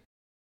understand.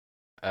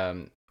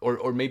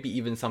 Or maybe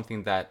even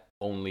something that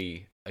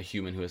only a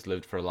human who has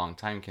lived for a long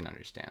time can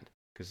understand.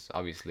 Because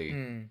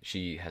obviously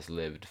she has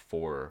lived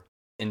for,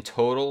 in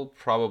total,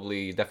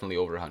 definitely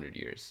over 100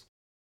 years.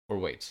 Or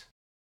wait,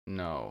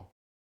 no.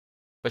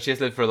 But she has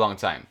lived for a long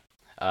time.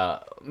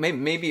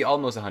 Maybe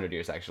almost 100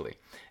 years, actually.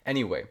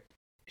 Anyway,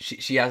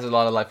 she has a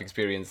lot of life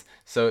experience,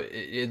 so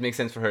it makes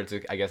sense for her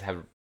to, I guess,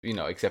 have,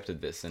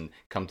 accepted this and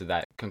come to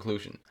that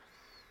conclusion.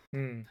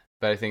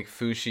 But I think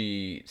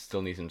Fushi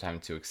still needs some time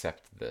to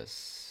accept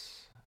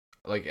this.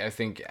 Like, I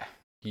think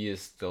he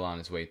is still on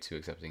his way to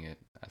accepting it,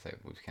 as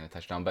we've kind of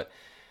touched on. But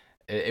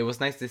it was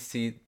nice to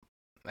see,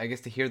 I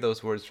guess, to hear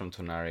those words from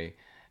Tonari.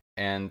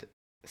 And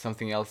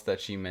something else that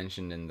she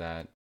mentioned in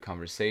that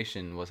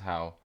conversation was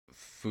how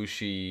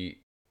Fushi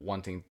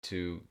wanting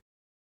to,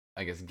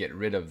 I guess, get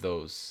rid of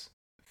those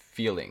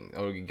feelings,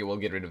 or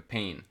get rid of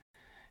pain,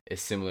 is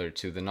similar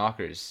to the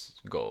Knocker's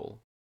goal.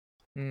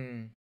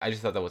 I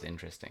just thought that was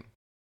interesting.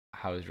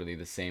 how it's really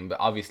the same, but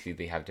obviously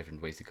they have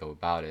different ways to go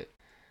about it.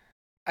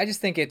 I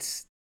just think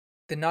it's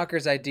the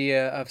Knocker's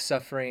idea of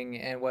suffering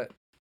and what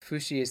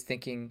Fushi is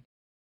thinking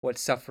what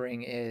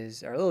suffering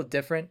is are a little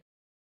different,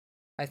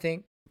 I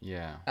think.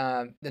 Yeah.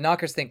 The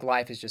Knockers think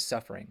life is just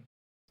suffering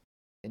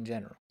in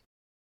general.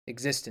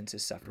 Existence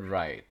is suffering.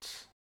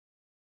 Right.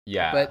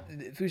 Yeah. But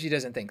Fushi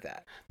doesn't think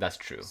that. That's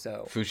true.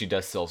 So Fushi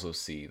does also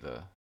see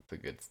the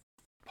good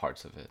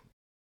parts of it.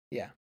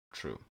 Yeah.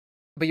 True.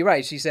 But you're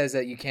right. She says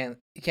that you can't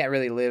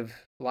really live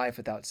life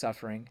without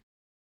suffering.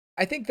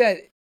 I think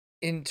that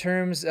in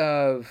terms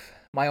of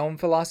my own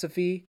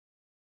philosophy,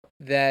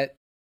 that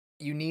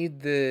you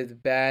need the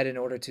bad in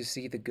order to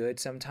see the good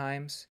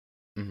sometimes.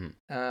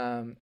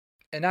 Mm-hmm.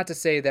 And not to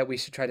say that we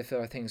should try to fill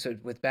our things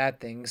with bad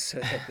things so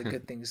that the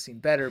good things seem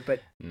better,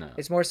 but No.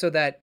 it's more so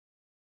that,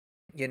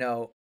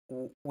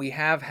 we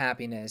have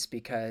happiness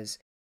because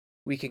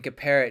we can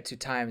compare it to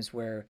times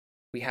where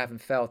we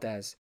haven't felt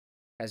as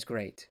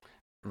great.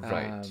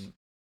 Right.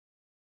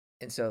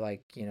 And so,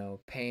 like,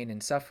 pain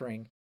and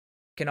suffering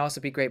can also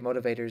be great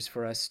motivators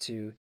for us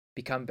to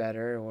become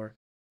better or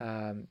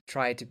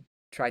try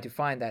to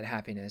find that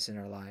happiness in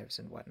our lives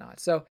and whatnot.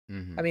 So,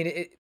 Mm-hmm. I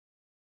mean,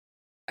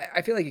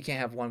 I feel like you can't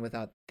have one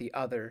without the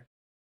other.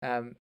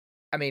 I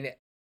mean,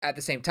 at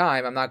the same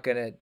time, I'm not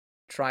gonna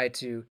try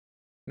to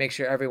make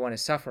sure everyone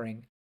is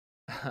suffering.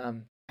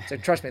 So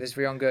trust me, this is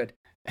for your own good.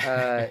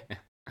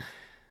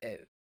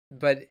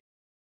 But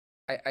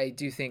I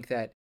do think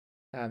that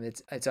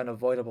it's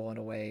unavoidable in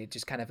a way,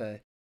 just kind of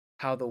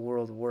how the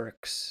world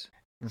works.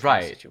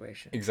 Right.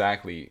 Situation.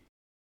 Exactly.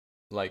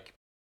 Like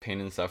pain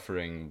and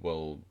suffering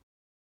will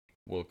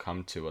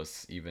come to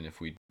us even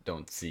if we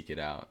don't seek it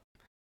out.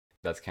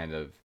 That's kind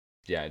of,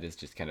 yeah, it is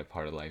just kind of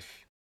part of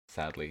life,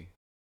 sadly.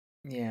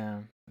 Yeah.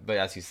 But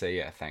as you say,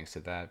 yeah, thanks to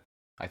that,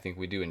 I think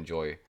we do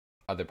enjoy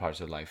other parts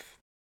of life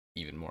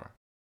even more.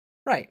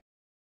 Right.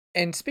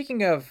 And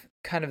speaking of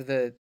kind of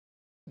the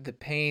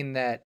pain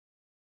that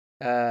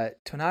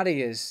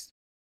Tonari is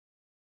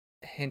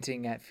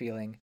hinting at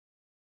feeling,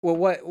 well,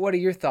 what are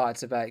your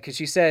thoughts about it? Because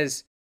she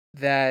says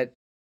that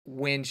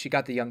when she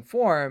got the young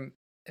form,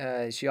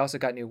 she also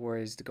got new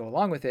worries to go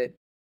along with it,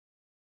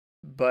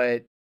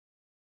 but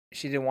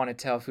she didn't want to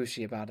tell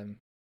Fushi about him.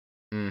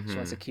 Mm-hmm. She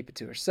wants to keep it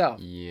to herself.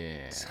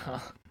 Yeah. So,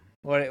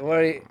 what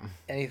are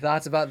any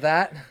thoughts about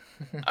that?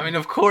 I mean,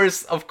 of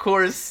course,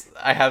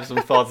 I have some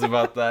thoughts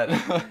about that,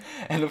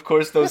 and of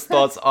course, those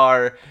thoughts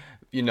are,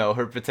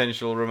 her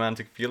potential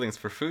romantic feelings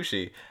for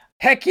Fushi.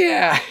 Heck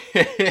yeah!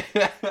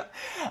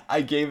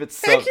 I gave it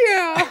some. Heck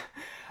yeah!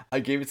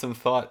 I gave it some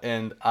thought,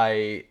 and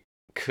I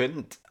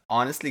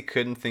honestly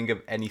couldn't think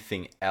of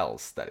anything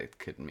else that it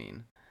could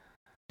mean.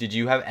 Did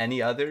you have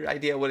any other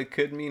idea what it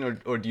could mean,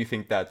 or do you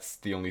think that's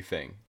the only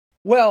thing?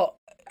 Well,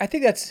 I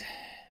think that's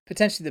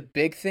potentially the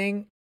big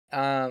thing,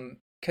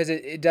 because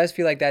it does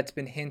feel like that's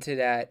been hinted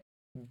at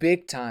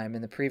big time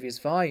in the previous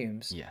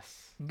volumes.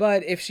 Yes.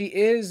 But if she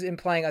is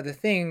implying other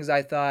things,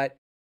 I thought,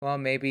 well,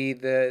 maybe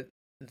the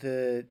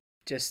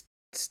just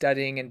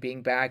studying and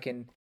being back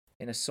in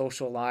a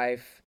social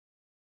life,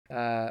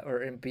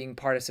 or in being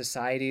part of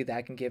society,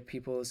 that can give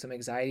people some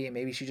anxiety, and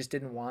maybe she just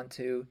didn't want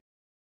to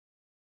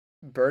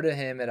burden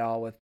him at all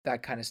with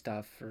that kind of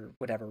stuff for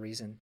whatever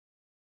reason.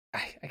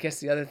 I guess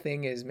the other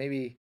thing is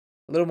maybe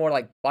a little more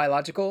like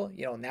biological,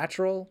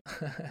 natural.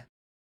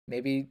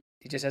 Maybe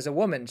just as a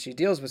woman, she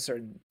deals with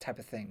certain type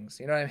of things.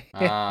 You know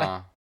what I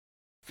mean?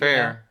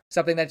 Fair.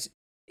 Something that's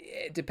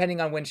depending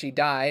on when she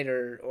died,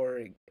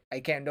 or I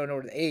don't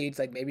know the age.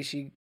 Like maybe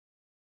she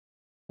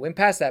went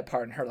past that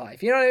part in her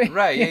life. You know what I mean?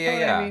 Right. Yeah. You know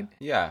what I mean?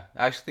 Yeah.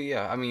 Actually,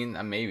 yeah. I mean,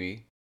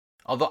 maybe.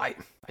 Although I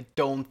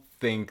don't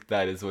think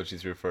that is what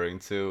she's referring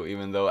to.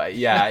 Even though,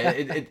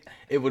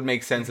 it would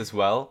make sense as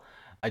well.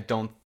 I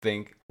don't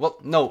think. Well,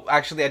 no,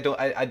 actually, I don't.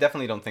 I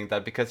definitely don't think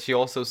that, because she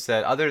also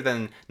said, other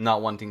than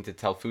not wanting to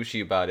tell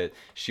Fushi about it,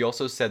 she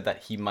also said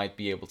that he might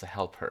be able to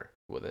help her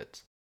with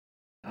it.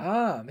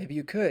 Maybe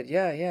you could.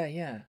 Yeah.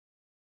 And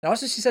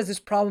also, she says this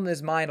problem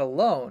is mine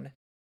alone,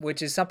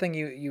 which is something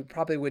you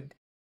probably would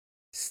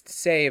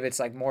say if it's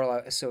like more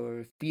like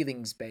so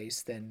feelings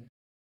based than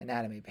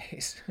anatomy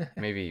based.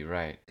 Maybe,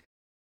 right.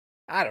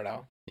 I don't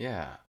know.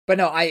 Yeah. But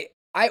no, I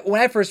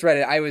when I first read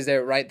it, I was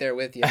right there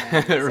with you.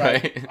 Man.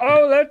 Right. Like,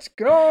 oh, let's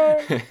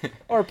go.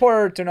 Or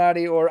poor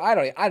Tonari, or I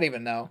don't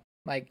even know.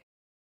 Like,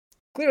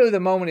 clearly the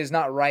moment is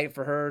not right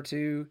for her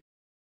to,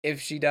 if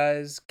she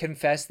does,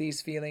 confess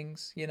these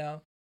feelings. Yeah.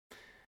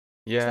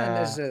 It's not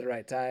necessarily the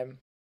right time.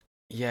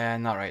 Yeah,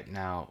 not right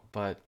now,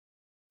 but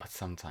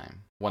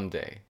sometime, one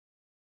day.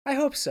 I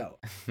hope so.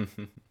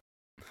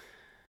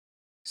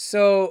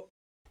 So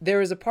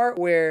there is a part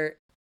where,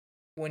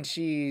 when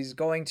she's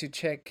going to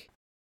check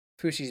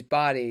Fushi's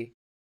body,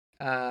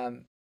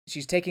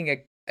 she's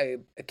taking a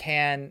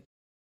can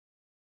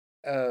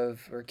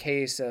of, or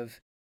case of,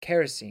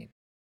 kerosene.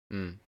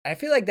 I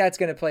feel like that's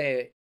going to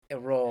play a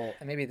role,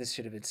 and maybe this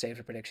should have been saved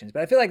for predictions,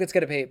 but I feel like that's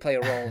going to play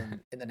a role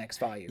in the next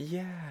volume.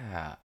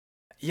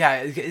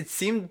 Yeah, it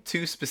seemed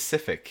too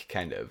specific,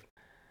 kind of.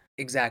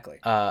 Exactly.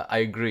 I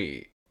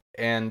agree,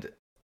 and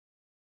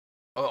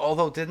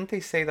Although, didn't they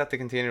say that the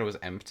container was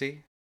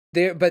empty?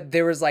 But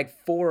there was like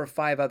 4 or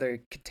 5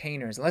 other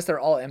containers, unless they're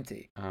all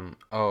empty.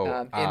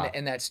 Oh.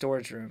 In that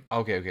storage room.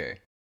 Okay. Okay.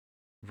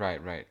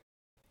 Right. Right.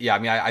 Yeah. I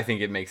mean, I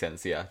think it makes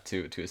sense. Yeah.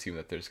 To assume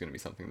that there's gonna be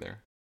something there.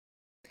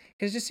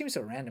 Because it just seems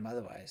so random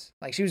otherwise.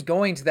 Like she was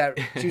going to that,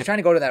 she was trying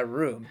to go to that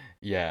room.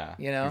 Yeah.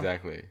 You know.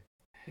 Exactly.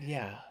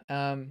 Yeah.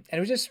 And it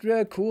was just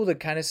really cool to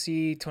kind of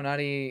see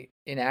Tonari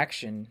in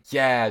action.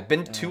 Yeah. It's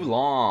been too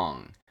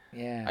long.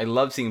 Yeah. I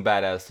love seeing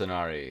badass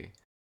Tonari.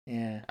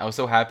 Yeah. I was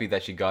so happy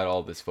that she got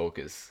all this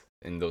focus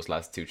in those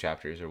last 2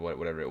 chapters or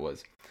whatever it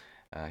was.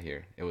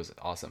 Here, it was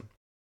awesome.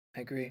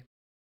 I agree.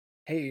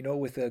 Hey,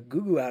 with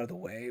Gugu out of the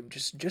way,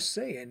 just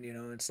saying,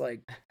 it's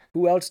like,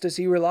 who else does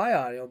he rely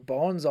on?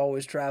 Bond's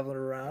always traveling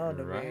around.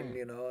 Right. I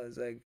mean, it's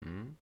like,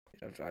 Mm-hmm.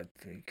 I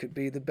think he could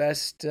be the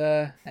best.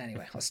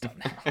 Anyway, let's stop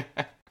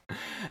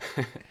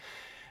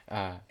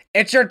now.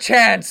 It's your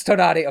chance,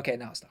 Tonari. Okay,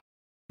 now stop.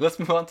 Let's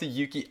move on to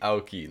Yuki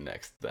Aoki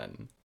next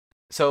then.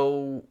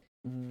 So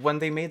when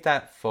they made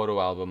that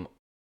photo album,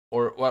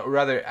 or well,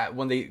 rather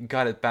when they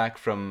got it back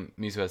from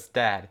Mizuha's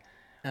dad,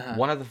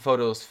 one of the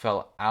photos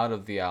fell out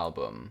of the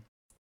album.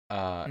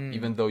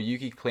 Even though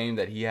Yuki claimed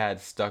that he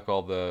had stuck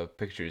all the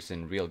pictures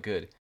in real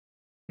good.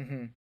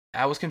 Mm-hmm.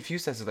 I was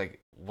confused as to like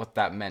what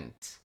that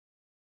meant.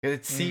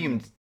 It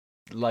seemed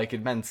like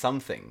it meant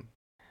something.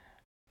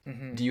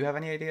 Mm-hmm. Do you have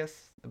any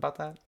ideas about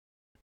that?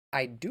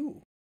 I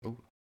do.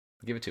 Ooh,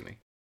 give it to me.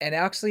 And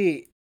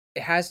actually,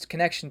 it has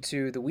connection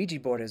to the Ouija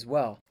board as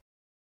well.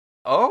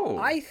 Oh.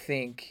 I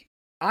think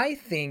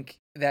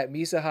that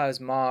Mizuha's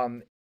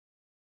mom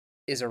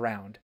is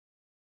around.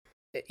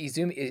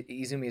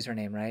 Izumi is her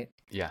name, right?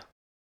 Yeah.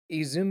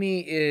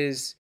 Izumi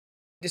is,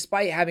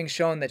 despite having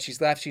shown that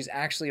she's left, she's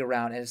actually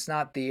around, and it's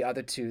not the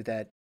other two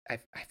that I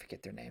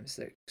forget their names.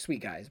 They're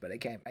sweet guys, but I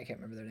can't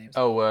remember their names.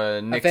 Oh,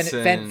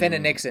 Nixon. Fenn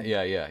and Nixon.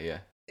 Yeah.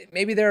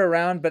 Maybe they're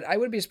around, but I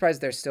wouldn't be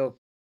surprised they're still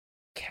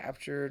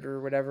captured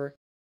or whatever.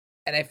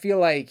 And I feel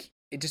like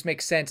it just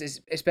makes sense,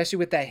 especially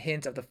with that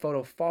hint of the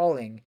photo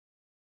falling,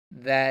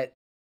 that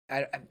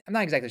I'm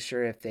not exactly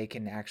sure if they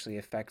can actually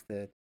affect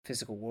the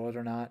physical world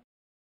or not.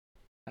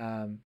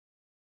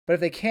 But if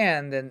they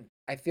can, then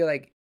I feel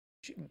like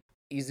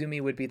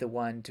Izumi would be the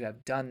one to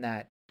have done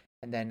that,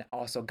 and then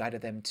also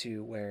guided them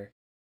to where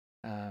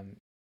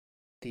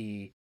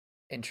the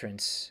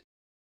entrance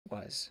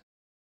was.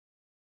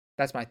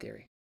 That's my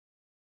theory.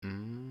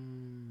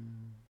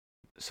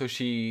 So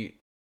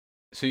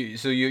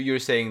you're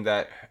saying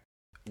that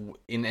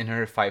in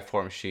her 5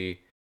 form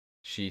she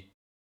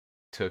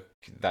took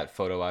that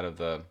photo out of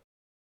the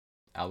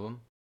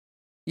album?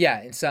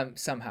 Yeah, in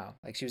somehow,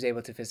 like she was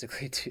able to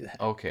physically do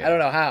that. Okay. I don't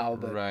know how,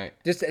 but right.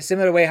 Just a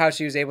similar way how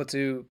she was able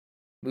to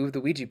move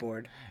the Ouija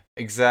board.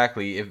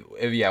 Exactly.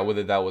 If yeah,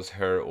 whether that was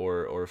her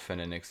or Fenn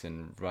and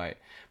Nixon, right?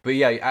 But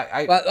yeah,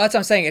 I well, that's what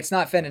I'm saying. It's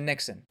not Fenn and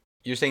Nixon.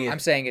 You're saying I'm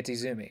saying it's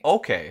Izumi.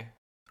 Okay.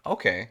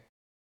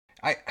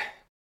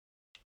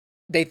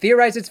 They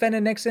theorize it's Fenn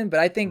and Nixon, but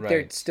I think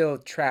they're Right. still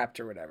trapped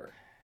or whatever.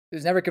 It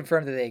was never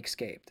confirmed that they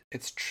escaped.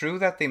 It's true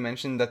that they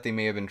mentioned that they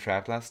may have been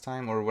trapped last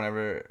time or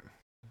whenever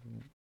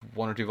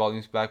 1 or 2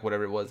 volumes back,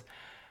 whatever it was.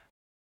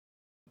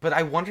 But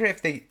I wonder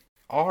if they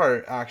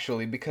are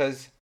actually,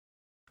 because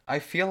I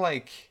feel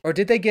like Or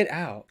did they get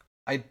out?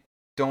 I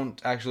don't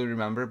actually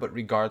remember, but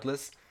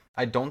regardless,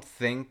 I don't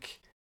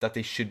think that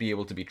they should be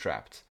able to be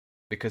trapped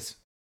because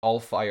all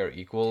 5 are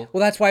equal.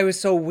 Well, that's why it was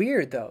so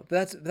weird, though.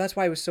 That's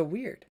why it was so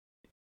weird.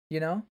 You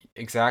know?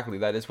 Exactly.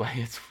 That is why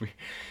it's weird.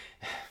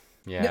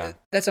 Yeah. No,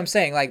 that's what I'm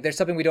saying. Like, there's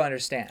something we don't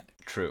understand.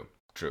 True.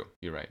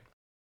 You're right.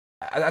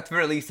 At the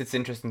very least, it's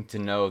interesting to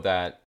know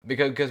that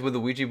because with the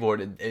Ouija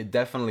board, it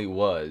definitely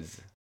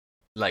was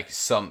like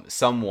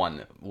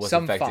someone was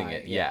affecting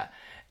it. Yeah.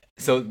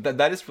 So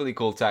that is really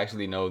cool to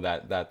actually know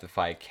that the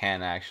fight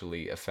can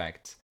actually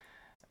affect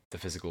the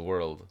physical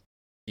world,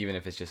 even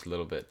if it's just a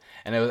little bit.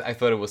 And I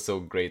thought it was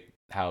so great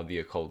how the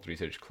Occult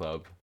Research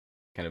Club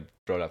kind of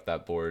brought up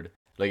that board.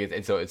 Like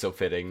it's so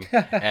fitting,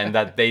 and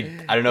that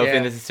I don't know if they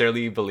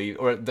necessarily believe,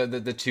 or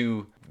the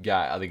two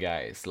other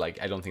guys,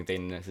 like I don't think they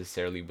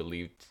necessarily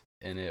believed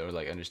in it or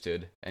like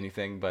understood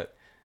anything, but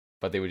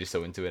they were just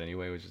so into it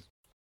anyway, which is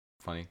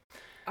funny.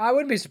 I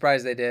wouldn't be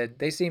surprised they did.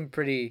 They seem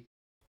pretty,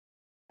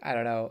 I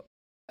don't know,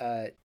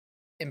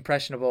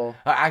 impressionable.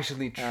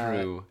 Actually,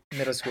 true.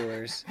 Middle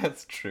schoolers.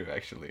 That's true,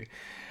 actually.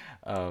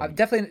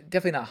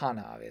 Definitely not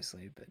Hana,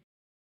 obviously, but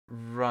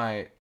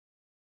right.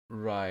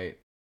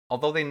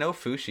 Although they know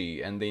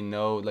Fushi and they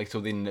know so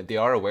they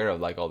are aware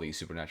of like all these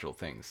supernatural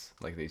things,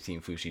 like they've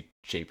seen Fushi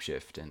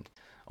shapeshift and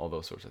all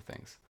those sorts of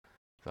things.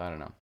 So I don't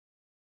know.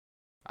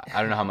 I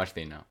don't know how much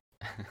they know.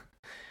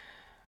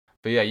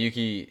 But yeah,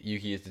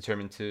 Yuki is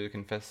determined to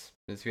confess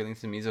his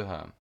feelings to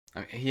Mizuha. I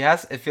mean,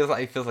 it feels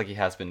like he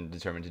has been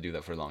determined to do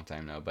that for a long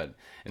time now, but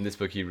in this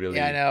book he really...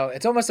 Yeah, I know.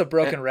 It's almost a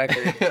broken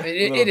record.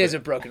 It is a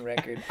broken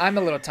record. I'm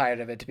a little tired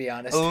of it, to be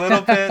honest. A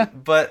little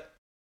bit, but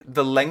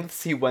the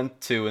lengths he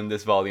went to in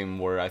this volume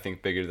were, I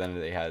think, bigger than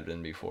they had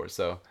been before,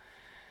 so...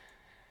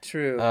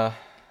 True.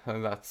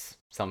 That's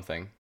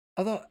something.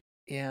 Although,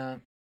 yeah.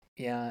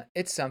 Yeah,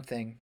 it's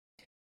something.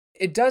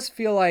 It does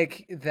feel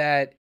like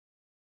that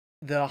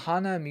the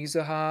Hana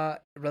Mizuha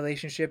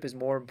relationship is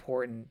more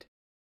important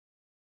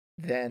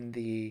than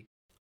the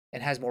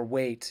and has more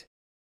weight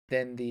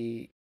than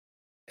the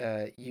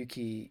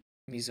Yuki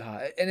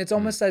Mizuha. And it's Mm.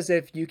 almost as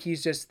if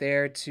Yuki's just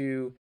there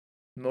to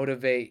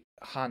motivate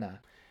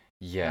Hana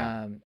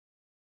Yeah. um,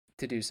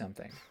 to do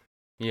something.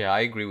 Yeah,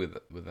 I agree with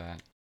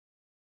that.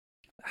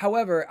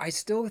 However, I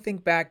still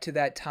think back to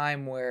that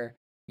time where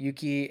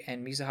Yuki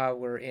and Mizuha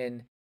were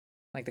in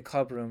like the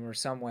club room or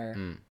somewhere,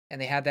 Mm.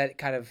 and they had that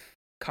kind of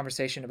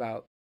conversation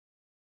about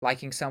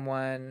liking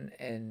someone,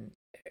 and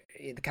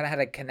it kind of had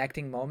a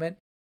connecting moment.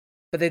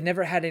 But they've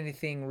never had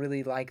anything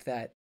really like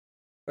that,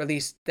 or at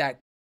least that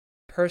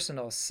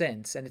personal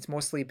since. And it's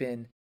mostly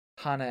been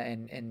Hana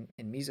and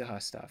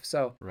Mizuha stuff.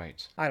 So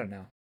Right. I don't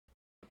know.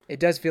 It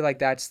does feel like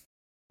that's.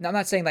 Now, I'm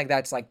not saying like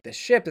that's like the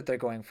ship that they're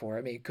going for.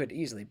 I mean, it could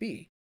easily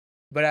be,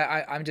 but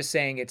I'm just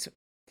saying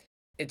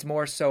it's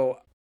more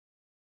so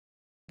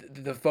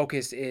the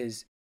focus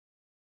is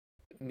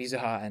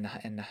Mizuha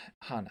and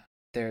Hana,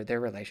 their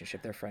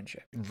relationship, their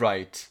friendship.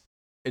 Right.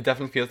 It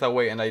definitely feels that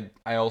way, and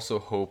I also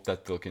hope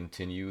that they'll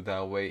continue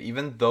that way.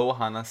 Even though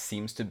Hana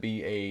seems to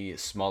be a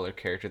smaller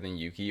character than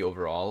Yuki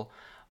overall,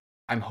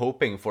 I'm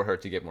hoping for her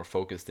to get more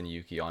focused than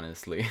Yuki,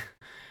 honestly.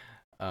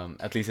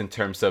 At least in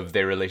terms of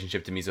their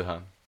relationship to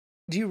Mizuha.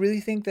 Do you really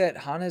think that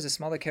Hana is a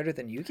smaller character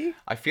than Yuki?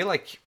 I feel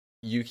like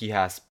Yuki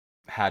has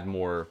had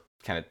more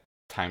kind of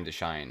time to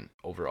shine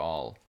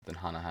overall than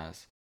Hana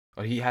has.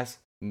 Or he has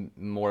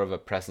more of a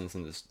presence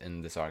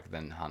in this arc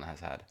than Hana has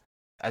had.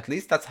 At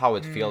least that's how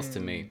it feels to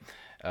Mm, me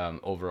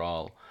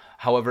overall.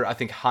 However, I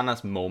think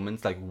Hana's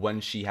moments, like when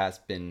she has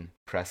been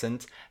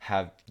present,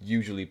 have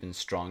usually been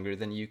stronger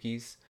than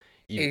Yuki's.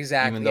 Even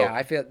exactly. Yeah, though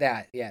I feel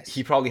that. he Yes,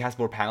 probably has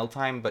more panel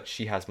time, but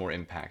she has more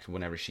impact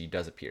whenever she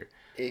does appear.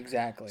 So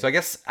exactly.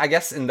 I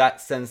guess in that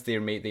sense they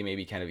may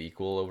be kind of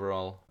equal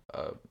overall,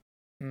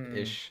 Mm.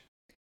 ish.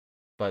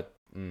 But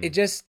It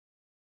just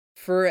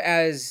for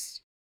as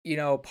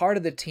part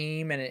of the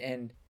team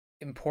and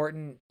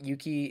important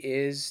Yuki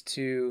is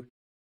to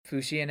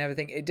Fushi and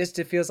everything. It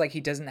feels like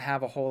he doesn't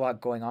have a whole lot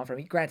going on for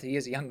him. Granted, he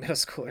is a young middle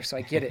schooler, so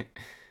I get it.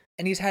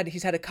 And he's had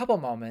a couple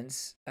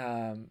moments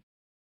and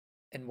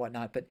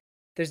whatnot, but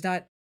there's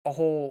not a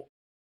whole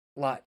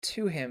lot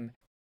to him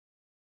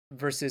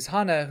versus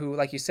Hana, who,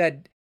 like you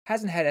said,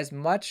 hasn't had as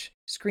much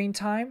screen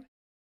time,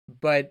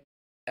 but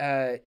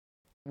uh,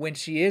 when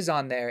she is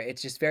on there,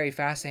 it's just very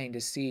fascinating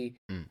to see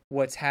mm,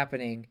 what's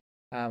happening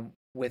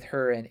with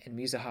her and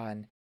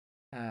Mizuha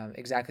and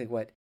exactly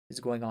what is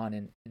going on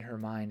in her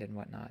mind and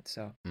whatnot.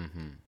 So,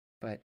 mm-hmm.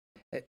 but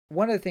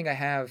one other thing I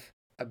have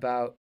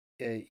about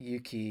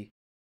Yuki,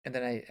 and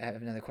then I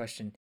have another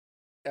question,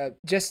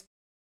 just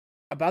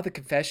about the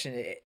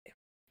confession.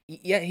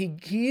 Yeah,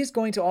 he is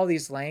going to all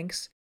these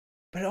lengths,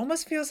 but it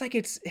almost feels like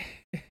it's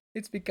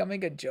it's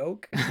becoming a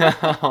joke.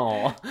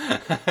 Oh.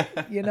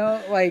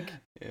 Like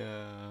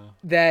Yeah.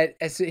 that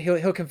as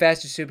he'll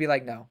confess, just she'll be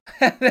like no,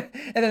 and then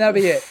that'll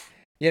be it. Oof.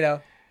 You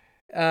know,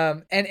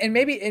 and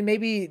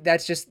maybe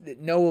that's just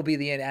no will be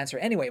the answer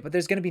anyway. But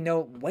there's gonna be no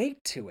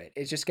weight to it.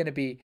 It's just gonna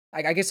be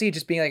like I can see it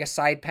just being like a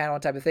side panel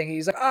type of thing.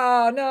 He's like,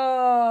 oh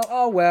no,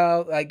 oh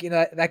well, like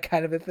that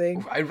kind of a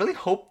thing. I really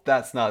hope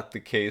that's not the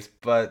case,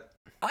 but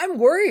I'm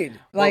worried,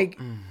 well, like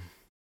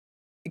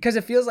because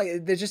it feels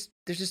like there's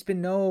just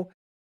been no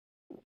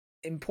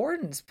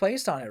importance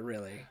placed on it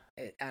really.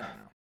 I don't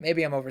know.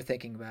 Maybe I'm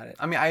overthinking about it.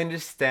 I mean, I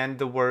understand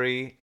the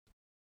worry.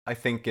 I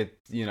think it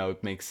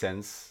makes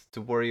sense to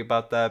worry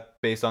about that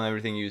based on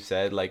everything you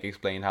said, like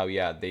explain how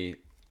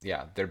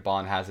their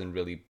bond hasn't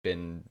really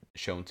been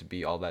shown to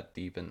be all that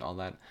deep and all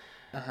that.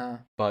 Uh-huh.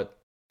 But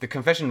the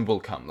confession will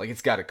come. Like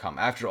it's got to come.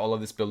 After all of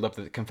this build up,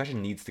 the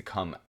confession needs to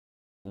come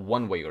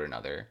one way or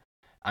another.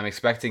 I'm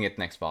expecting it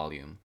next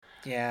volume.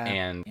 Yeah.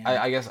 And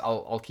Yeah. I guess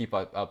I'll keep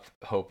up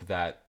hope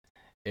that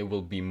it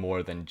will be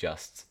more than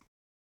just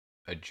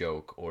a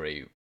joke or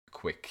a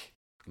quick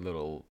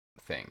little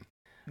thing.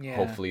 Yeah.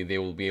 Hopefully they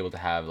will be able to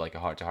have like a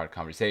heart to heart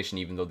conversation,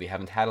 even though they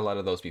haven't had a lot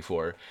of those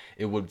before.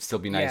 It would still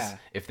be nice Yeah.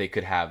 if they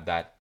could have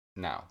that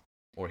now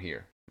or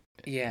here.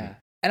 Yeah. Mm.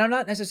 And I'm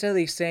not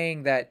necessarily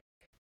saying that,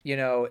 you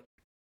know,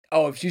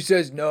 oh, if she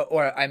says no,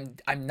 or I'm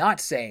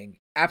not saying,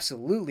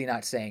 absolutely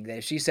not saying that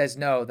if she says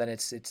no, then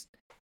it's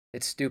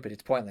stupid,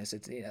 it's pointless.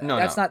 It's No,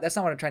 that's no. not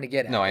what I'm trying to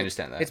get No, at. I It's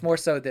understand that. it's more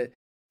so the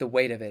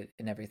weight of it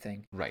and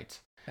everything. Right.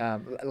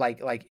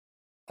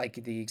 Like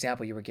the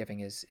example you were giving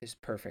is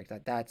perfect.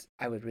 That's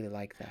I would really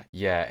like that.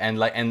 Yeah,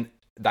 and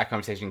that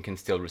conversation can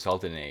still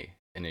result in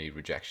a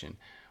rejection,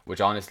 which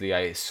honestly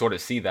I sort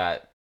of see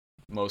that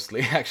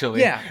mostly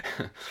actually. Yeah.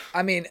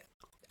 I mean,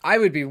 I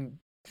would be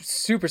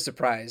super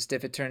surprised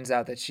if it turns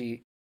out that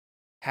she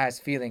has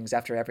feelings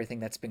after everything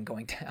that's been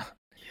going down.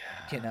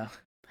 You Yeah. know,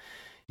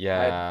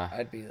 Yeah.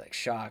 I'd be like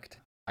shocked.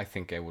 I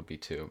think I would be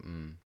too.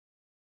 Mm.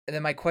 And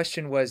then my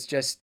question was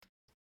just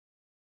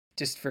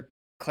for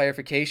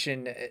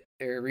clarification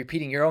or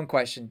repeating your own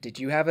question. Did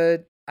you have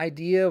a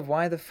idea of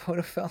why the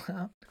photo fell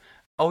out?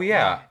 Oh Why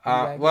yeah.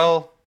 exactly?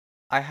 Well,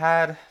 I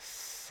had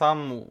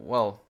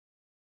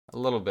a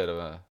little bit of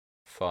a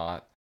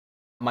thought.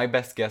 My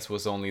best guess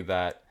was only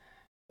that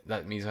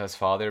Mizuha's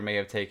father may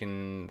have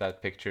taken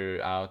that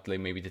picture out, like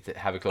maybe to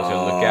have a closer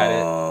look at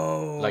it,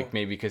 like Oh,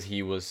 maybe because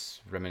he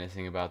was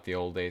reminiscing about the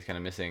old days, kind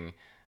of missing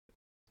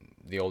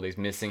the old days,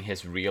 missing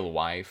his real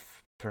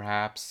wife,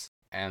 perhaps,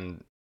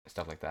 and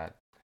stuff like that.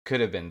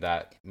 Could have been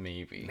that,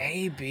 maybe.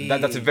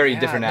 That's a maybe. very Yeah.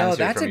 different No, answer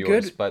that's from a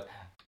yours, good. but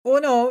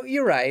Well, no,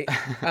 you're right.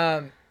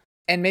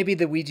 And maybe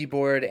the Ouija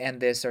board and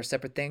this are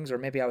separate things, or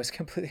maybe I was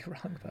completely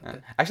wrong about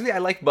that. actually,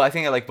 I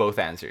think I like both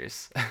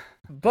answers.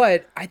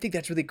 But I think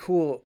that's really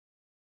cool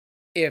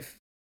if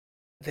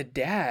the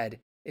dad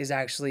is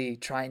actually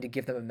trying to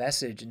give them a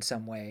message in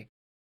some way,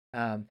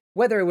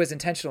 whether it was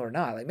intentional or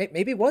not. Like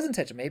maybe it was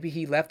intentional. Maybe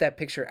he left that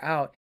picture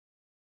out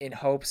in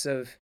hopes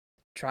of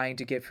trying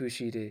to get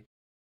Fushi to,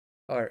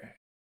 or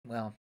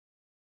well,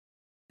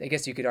 I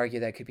guess you could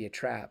argue that could be a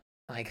trap.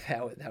 Like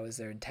that was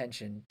their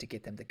intention to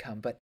get them to come.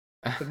 But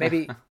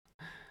maybe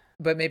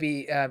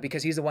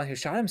because he's the one who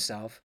shot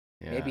himself,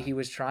 maybe Yeah. he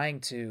was trying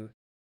to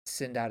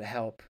send out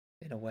help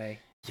in a way.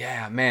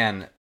 Yeah,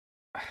 man.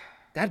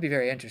 That'd be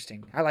very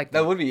interesting. I like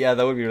That that. would be that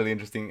would be really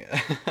interesting.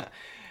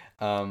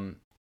 um,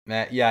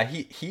 man, yeah,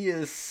 he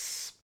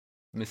is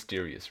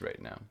mysterious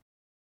right now.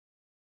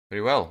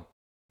 Very well.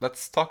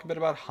 Let's talk a bit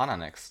about Hana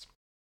next.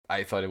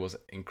 I thought it was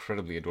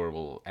incredibly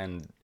adorable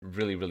and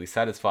really really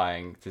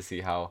satisfying to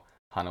see how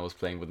Hana was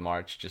playing with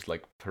March, just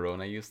like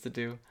Perona used to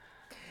do.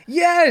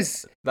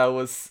 Yes. That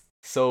was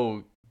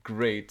so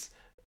great.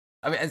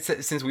 I mean, and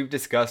since we've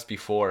discussed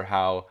before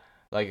how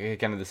like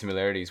kind of the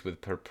similarities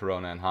with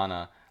Perona and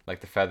Hana,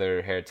 like the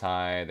feather hair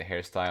tie, the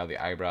hairstyle, the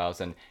eyebrows,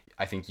 and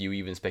I think you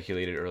even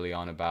speculated early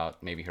on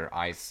about maybe her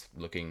eyes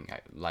looking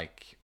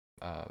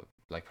uh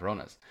like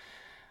Perona's,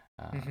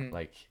 Hmm.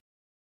 like,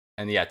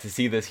 and yeah, to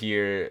see this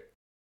here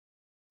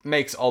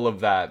makes all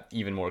of that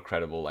even more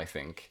credible. I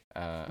think,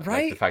 like the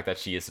Right. fact that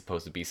she is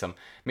supposed to be some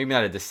maybe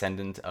not a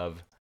descendant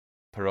of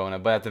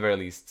Perona, but at the very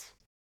least,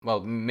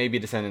 well, maybe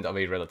a descendant of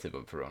a relative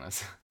of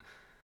Perona's.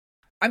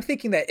 I'm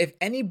thinking that if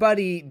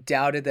anybody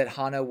doubted that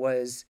Hana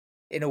was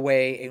in a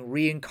way a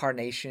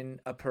reincarnation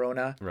of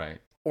Perona Right.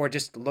 or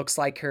just looks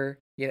like her,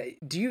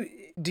 do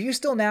you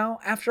still now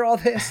after all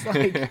this?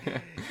 Like,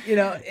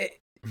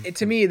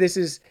 to me this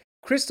is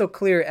crystal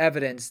clear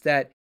evidence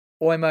that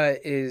Oima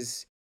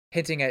is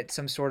hinting at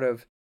some sort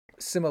of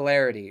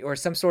similarity or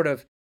some sort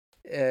of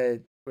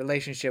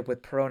relationship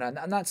with Perona.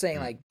 I'm not saying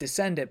Mm. like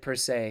descendant per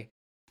se,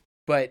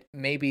 but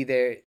maybe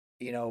they're,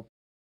 you know,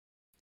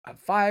 a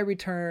fire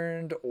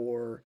returned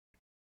or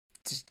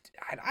just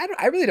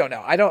I really don't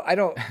know. I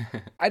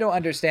don't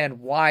understand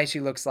why she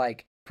looks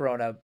like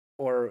Perona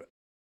or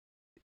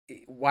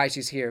why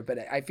she's here, but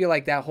I feel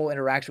like that whole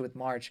interaction with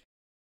March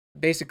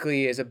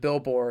basically is a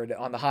billboard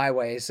on the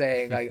highway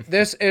saying like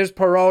this is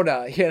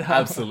Perona, you know.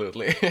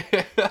 Absolutely.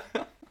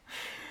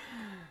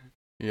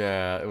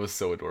 Yeah, it was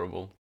so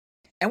adorable.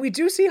 And we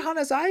do see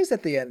Hana's eyes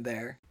at the end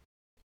there.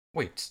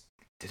 Wait,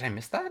 did I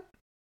miss that?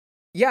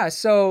 Yeah,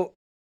 so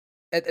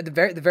at the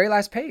very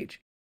last page.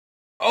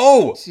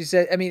 Oh! She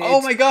said I mean Oh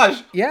it's my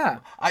gosh! yeah.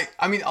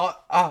 I mean,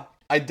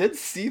 I did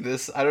see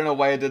this. I don't know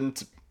why I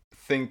didn't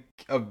think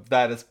of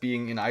that as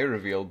being an eye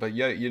reveal, but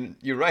yeah,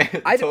 you're right.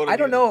 It I totally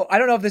don't is. know. I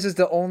don't know if this is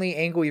the only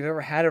angle you've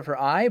ever had of her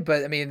eye,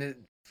 but I mean,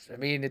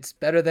 it's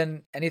better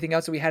than anything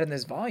else that we had in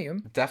this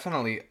volume.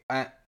 Definitely.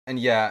 And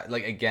yeah,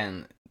 like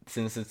again,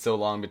 since it's so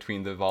long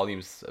between the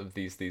volumes of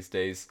these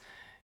days,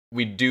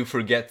 we do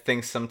forget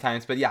things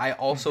sometimes. But yeah, I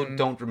also Hmm.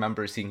 don't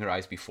remember seeing her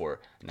eyes before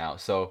now.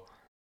 So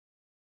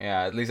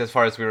yeah, at least as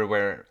far as we're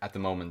aware at the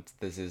moment,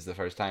 this is the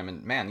first time.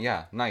 And man,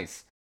 yeah,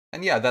 nice.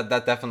 And yeah,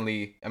 that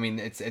definitely. I mean,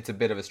 it's a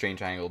bit of a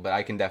strange angle, but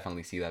I can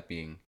definitely see that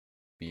being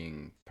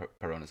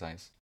Perona's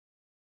eyes.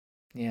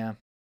 Yeah,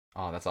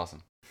 Oh, that's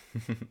awesome.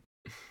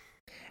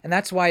 and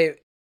that's why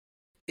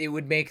it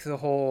would make the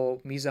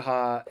whole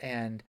Mizuha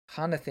and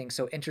Hana thing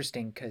so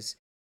interesting because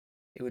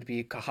it would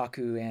be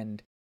Kahaku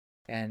and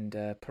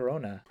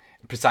Perona.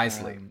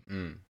 Precisely. Um,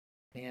 Mm.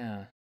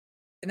 yeah,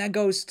 and that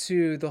goes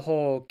to the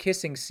whole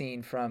kissing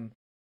scene from,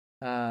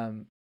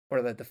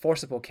 or the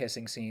forcible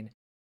kissing scene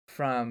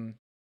from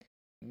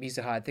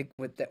Mizuha. I think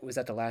what that was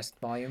that the last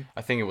volume.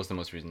 I think it was the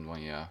most recent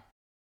one. Yeah.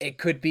 It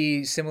could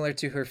be similar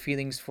to her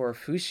feelings for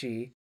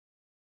Fushi,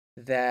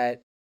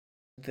 that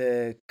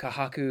the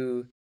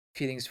Kahaku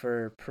feelings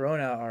for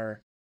Perona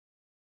are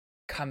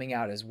coming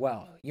out as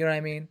well. You know what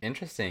I mean?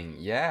 Interesting.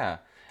 Yeah.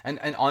 And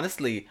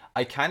honestly,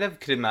 I kind of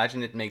could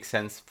imagine it makes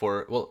sense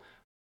for, well,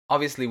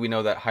 obviously we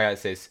know that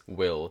Hayase's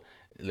will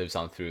lives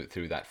on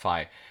through that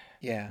Phi,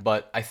 Yeah.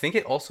 but I think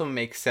it also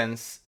makes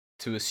sense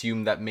to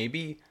assume that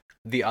maybe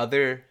the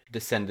other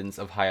descendants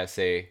of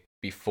Hayase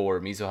before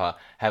Mizuha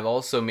have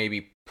also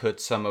maybe put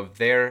some of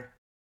their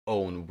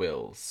own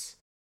wills,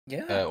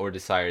 Yeah. or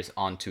desires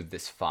onto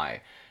this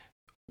Phi,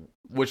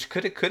 which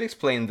could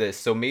explain this.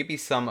 So maybe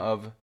some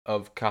of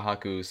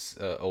Kahaku's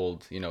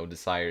old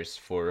desires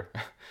for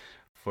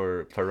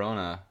for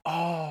Perona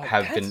Oh,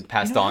 have been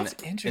passed on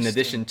that's in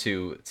addition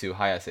interesting. to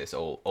Hayase's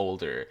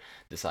older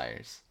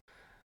desires.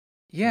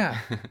 Yeah.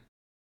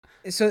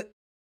 So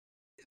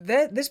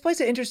that this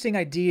plays an interesting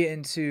idea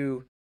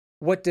into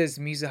what does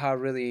Mizuha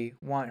really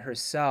want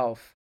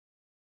herself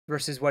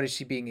versus what is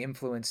she being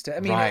influenced to. I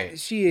mean, Right.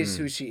 she is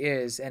who she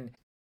is, and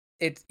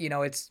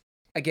it's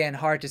again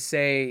hard to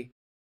say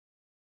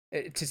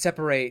to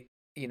separate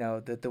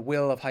the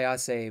will of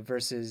Hayase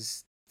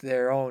versus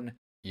their own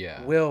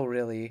Yeah. will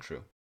really.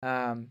 True.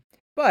 Um,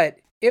 but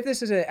if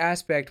this is an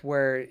aspect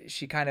where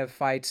she kind of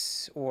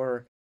fights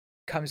or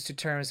comes to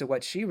terms with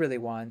what she really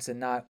wants and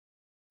not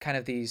kind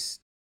of these,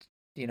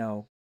 you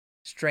know,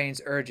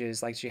 strange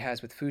urges like she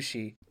has with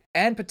Fushi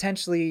and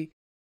potentially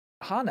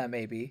Hana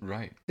maybe,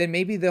 Right. then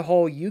maybe the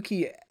whole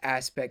Yuki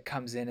aspect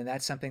comes in and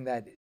that's something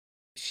that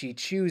she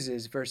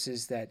chooses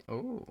versus that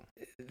Oh.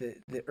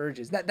 the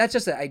urges. That's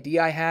just an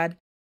idea I had.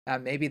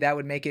 Maybe that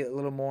would make it a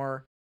little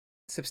more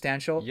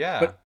substantial. Yeah.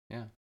 But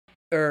Yeah.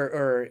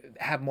 or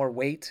have more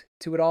weight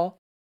to it all.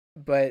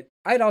 But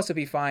I'd also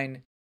be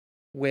fine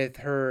with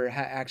her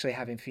actually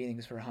having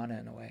feelings for Hana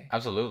in a way.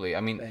 Absolutely.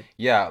 I mean, But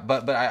yeah,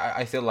 but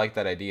I still like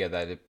that idea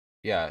that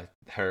yeah,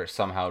 her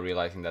somehow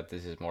realizing that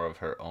this is more of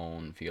her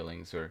own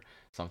feelings or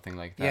something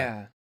like that.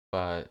 yeah,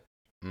 But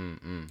I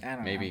don't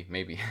know.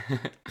 maybe.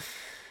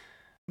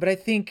 But I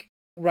think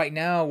right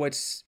now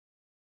what's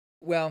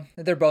well,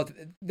 they're both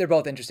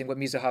interesting. What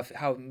Mizuha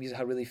how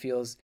Mizuha really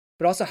feels,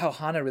 but also how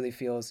Hana really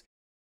feels.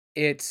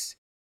 It's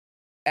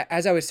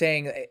as I was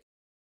saying,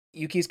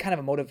 Yuki's kind of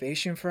a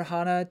motivation for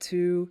Hana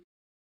to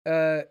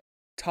uh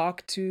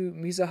talk to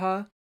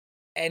Mizuha,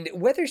 and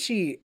whether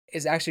she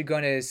is actually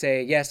going to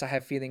say yes, I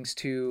have feelings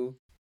too,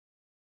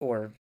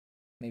 or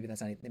maybe that's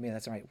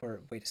the right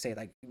way to say it.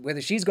 Like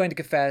whether she's going to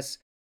confess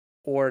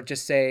or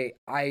just say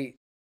I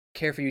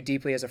care for you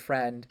deeply as a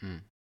friend.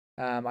 Mm.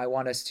 I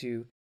want us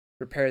to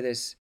repair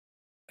this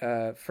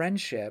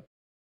friendship.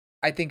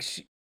 I think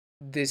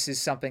this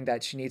is something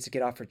that she needs to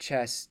get off her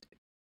chest.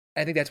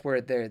 I think that's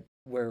where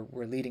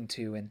we're leading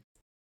to, and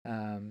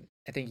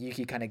I think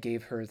Yuki kind of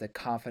gave her the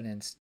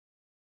confidence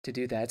to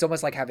do that. It's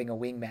almost like having a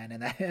wingman in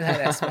that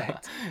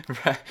aspect.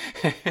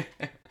 Right.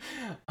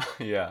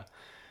 Yeah.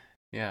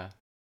 Yeah.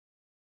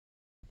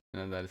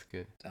 No, that is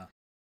good. So,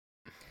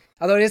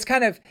 although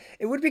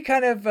it would be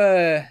kind of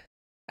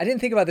I didn't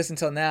think about this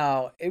until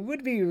now. It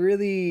would be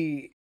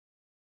really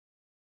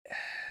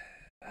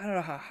I don't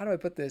know how do I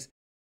put this.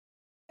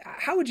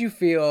 How would you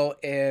feel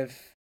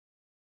if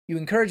you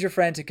encourage your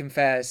friend to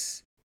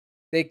confess,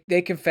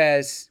 they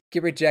confess,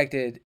 get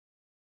rejected,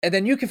 and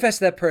then you confess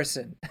to that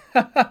person?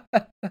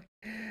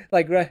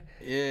 Like I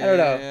don't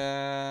know.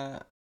 Yeah.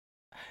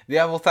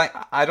 Yeah, well,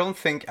 I don't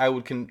think I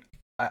would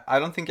I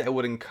don't think I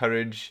would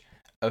encourage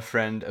a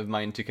friend of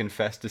mine to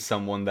confess to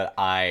someone that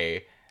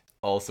I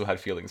also had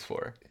feelings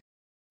for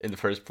in the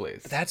first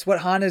place. That's what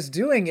Hana's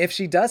doing if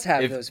she does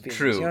have If those feelings.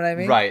 You know true, what I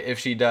mean? right? If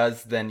she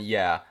does, then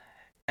yeah.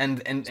 And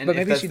But if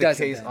maybe that's she the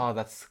doesn't case, then. oh,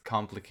 that's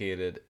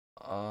complicated.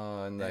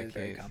 In That that is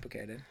very case,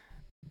 complicated.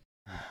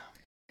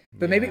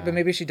 But yeah,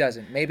 maybe she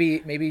doesn't. Maybe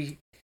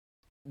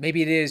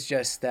it is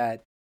just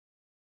that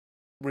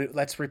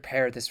let's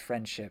repair this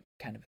friendship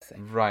kind of a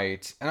thing.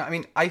 right. And I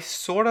mean, I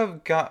sort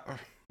of got.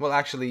 Well,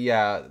 actually,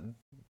 yeah.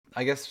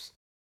 I guess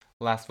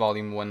last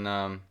volume when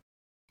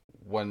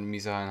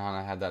Misa and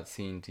Hana had that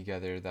scene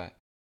together, that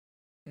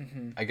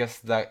Mm-hmm. I guess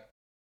that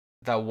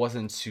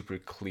wasn't super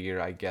clear.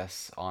 I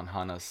guess on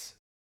Hana's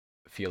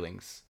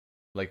feelings.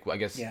 Like I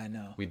guess Yeah, I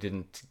know. we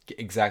didn't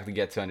exactly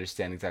get to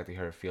understand exactly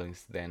her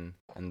feelings then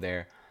and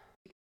there.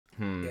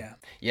 Yeah.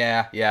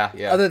 Yeah, yeah,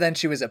 yeah. Other than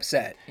she was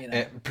upset, you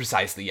know.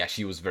 Precisely, yeah.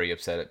 She was very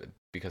upset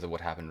because of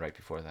what happened right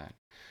before that.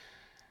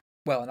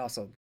 Well, and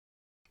also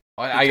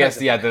I because guess,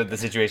 of yeah. what The happened.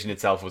 situation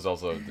itself was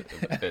also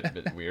a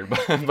bit weird,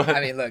 but I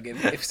mean, look,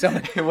 if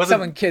someone it was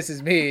someone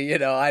kisses me,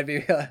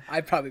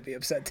 I'd probably be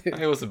upset too.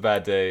 it was a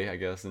bad day, I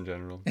guess, in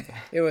general.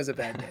 It was a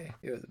bad day.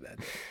 It was a bad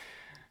day.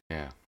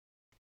 Yeah.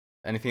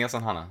 Anything else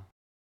on Hana?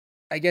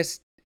 I guess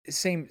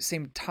same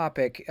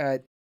topic.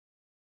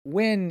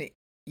 When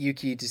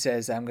Yuki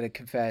says, "I'm going to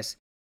confess,"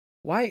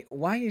 why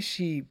is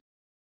she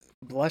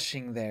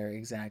blushing there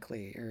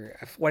exactly, or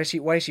why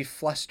is she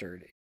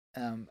flustered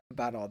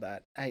about all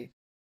that?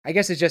 I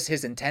guess it's just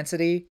his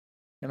intensity.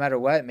 No matter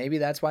what, maybe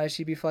that's why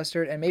she'd be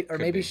flustered, and Could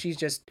maybe be. she's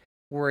just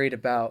worried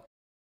about,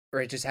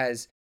 or it just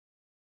has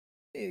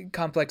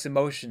complex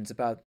emotions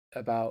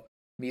about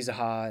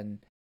Mizuha and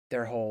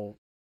their whole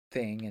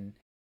thing, and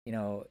you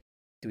know,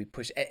 do we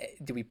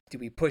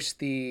push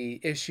the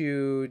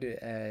issue?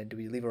 Do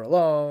we leave her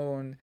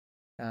alone?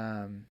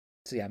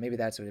 So yeah, maybe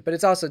that's what it. But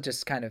it's also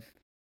just kind of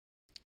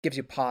gives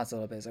you pause a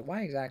little bit. It's like,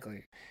 why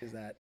exactly is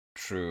that?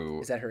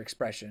 True. Is that her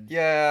expression?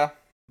 Yeah.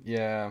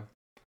 Yeah.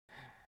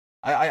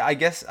 I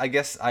guess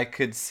I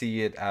could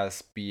see it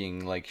as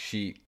being like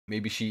she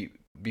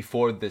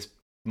before this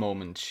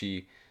moment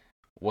she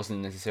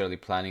wasn't necessarily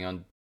planning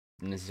on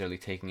necessarily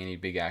taking any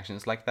big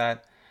actions like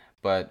that,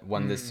 but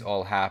when this Mm,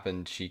 all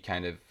happened she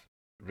kind of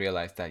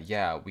realized that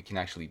yeah, we can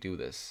actually do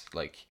this.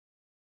 Like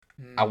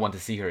I mm, want to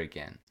see her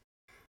again.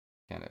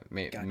 Kind of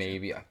gotcha.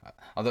 maybe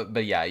although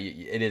but yeah,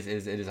 it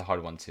is a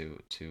hard one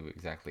to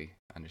exactly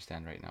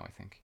understand right now, I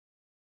think.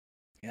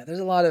 Yeah, there's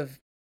a lot of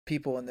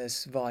people in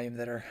this volume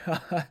that are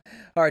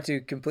hard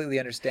to completely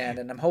understand,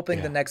 and I'm hoping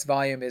the Yeah, next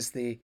volume is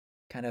the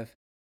kind of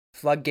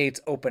floodgates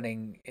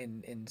opening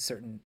in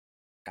certain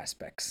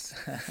aspects.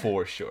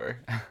 for sure.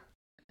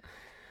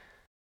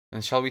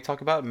 And shall we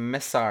talk about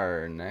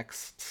Messar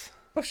next?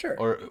 Oh, sure.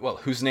 Or, well,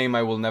 whose name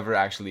I will never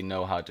actually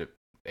know how to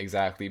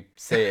exactly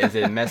say. Is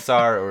it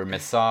Messar or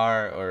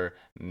Messar or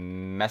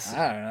Mess?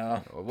 I don't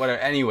know. Whatever.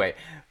 Anyway,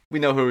 we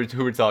know who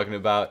we're talking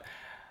about.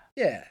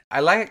 Yeah.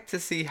 I like to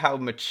see how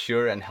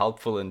mature and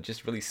helpful and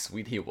just really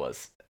sweet he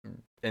was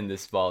in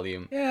this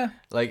volume. Yeah.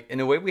 Like, in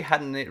a way we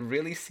hadn't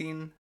really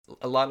seen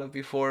a lot of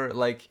before.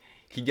 Like,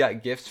 he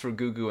got gifts for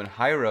Gugu and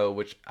Hyro,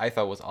 which I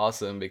thought was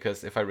awesome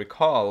because if I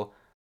recall,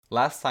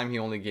 last time he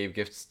only gave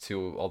gifts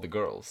to all the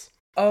girls,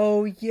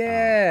 Oh,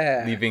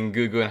 yeah. leaving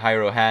Gugu and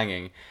Hyro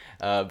hanging.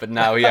 But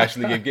now he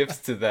actually gave gifts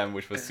to them,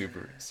 which was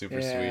super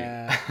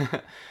Yeah.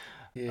 sweet.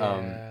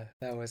 um, Yeah.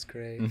 That was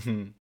great.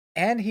 mhm.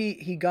 And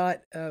he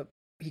got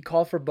he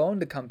called for Bone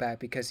to come back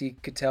because he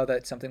could tell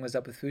that something was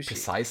up with Fushi.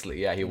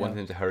 Precisely, yeah. He You wanted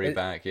know, him to hurry it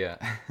back, yeah.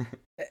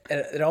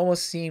 it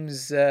almost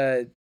seems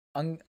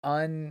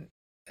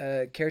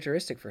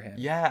characteristic for him.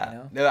 Yeah, You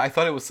know. no, I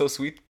thought it was so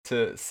sweet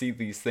to see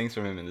these things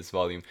from him in this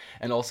volume,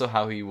 and also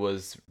how he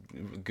was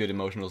good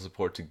emotional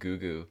support to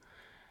Gugu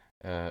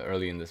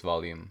early in this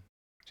volume,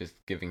 just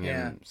giving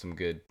Yeah. him some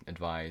good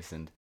advice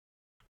and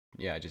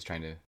yeah, just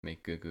trying to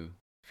make Gugu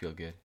feel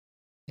good.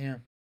 Yeah.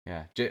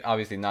 Yeah,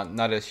 obviously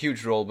not a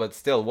huge role, but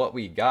still, what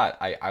we got,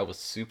 I was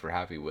super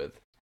happy with,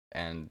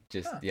 and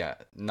just Huh. yeah,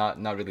 not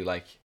really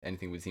like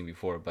anything we've seen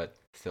before, but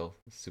still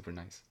super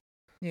nice.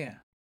 Yeah.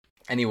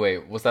 Anyway,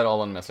 was that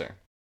all on Messer?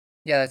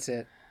 Yeah. That's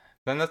it.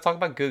 Then let's talk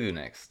about Gugu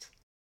next.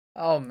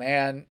 Oh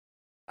man,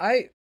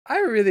 I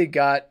really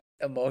got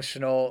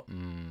emotional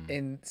Mm,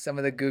 in some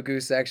of the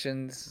Gugu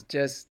sections.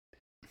 Just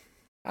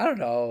I don't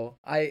know.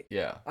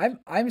 yeah.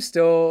 I'm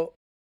still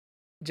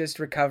just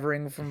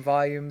recovering from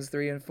volumes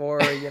 3 and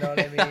 4. You know what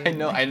I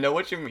mean? I know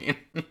what you mean.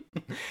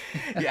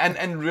 Yeah,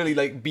 and really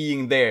like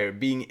being there,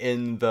 being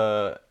in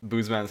the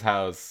Boozman's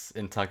house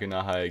in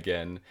Takunaha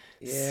again,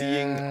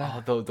 seeing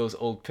Yeah. all those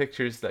old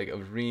pictures like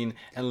of Reen,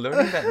 and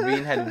learning that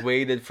Reen had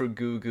waited for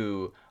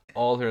Gugu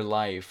all her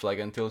life, like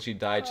until she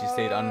died, she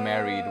stayed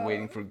unmarried, Uh,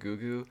 waiting for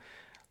Gugu.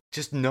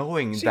 Just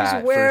knowing she's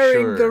that for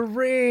wearing the sure.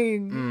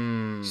 ring.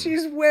 Mm,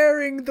 She's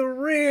wearing the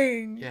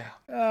ring. yeah,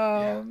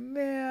 yeah. Oh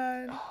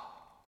man.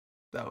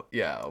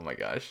 Yeah. Oh my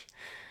gosh,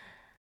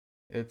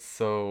 it's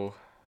so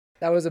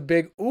That was a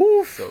big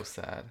oof. so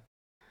sad.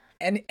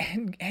 And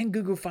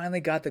Gugu finally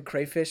got the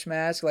crayfish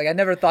mask. Like I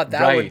never thought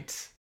that would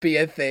Right. be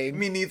a thing.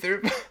 Me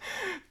neither.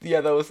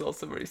 Yeah, that was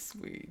also very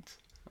sweet.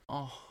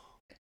 Oh,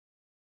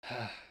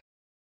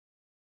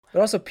 But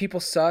also people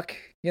suck,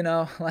 you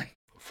know? Like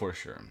for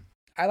sure.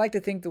 I like to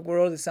think the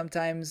world is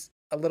sometimes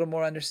a little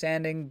more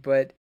understanding,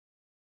 but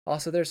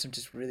also there's some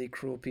just really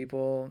cruel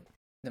people,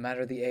 no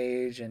matter the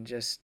age, and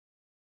just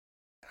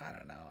I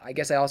don't know. I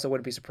guess I also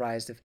wouldn't be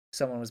surprised if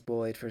someone was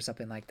bullied for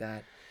something like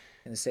that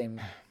in the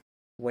same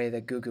way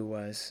that Gugu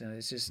was. So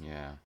it's just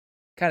Yeah,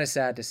 kind of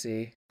sad to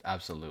see.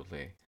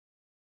 absolutely.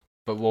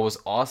 But what was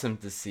awesome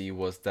to see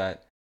was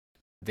that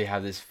they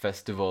have this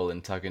festival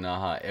in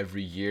Takanaha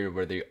every year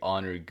where they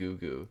honor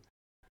Gugu.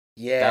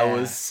 That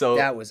was Yeah, so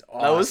that was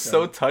that was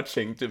so awesome.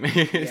 touching to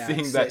me. Yeah,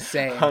 Seeing that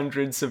same.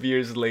 hundreds of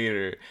years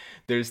later,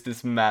 there's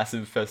this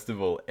massive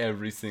festival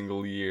every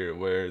single year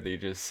where they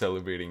just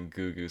celebrating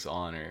Gugu's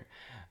honor.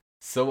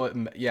 So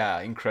yeah,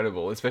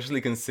 incredible,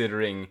 especially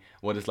considering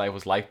what his life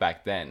was like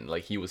back then.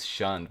 Like he was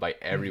shunned by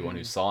everyone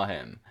who Hmm. saw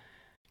him,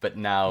 but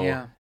now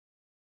Yeah,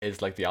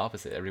 it's like the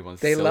opposite. Everyone's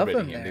they love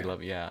celebrating him him. They there.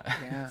 love, yeah.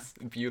 Yeah, It's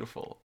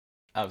beautiful,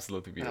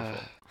 absolutely beautiful.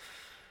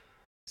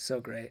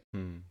 so great.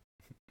 Hmm.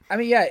 I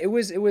mean, yeah, it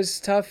was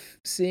tough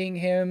seeing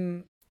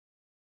him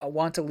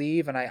want to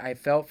leave, and I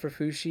felt for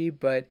Fushi,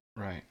 but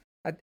Right.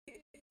 I,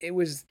 it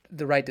was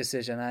the right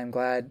decision. I'm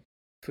glad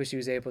Fushi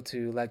was able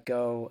to let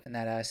go in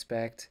that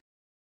aspect.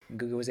 And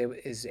Gugu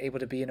is able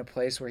to be in a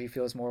place where he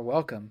feels more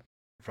welcome.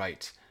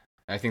 Right.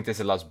 I think this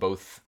allows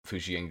both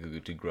Fuji and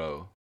Gugu to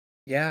grow.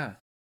 Yeah,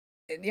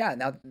 and yeah.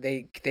 Now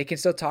they can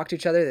still talk to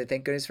each other. They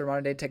thank goodness for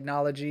modern day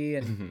technology,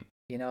 and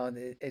you know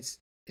it's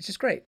just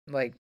great.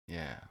 Like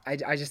Yeah,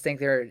 I just think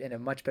they're in a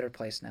much better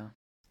place now.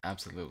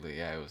 absolutely.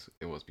 Yeah,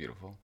 it was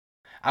beautiful.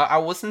 I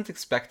wasn't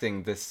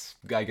expecting this,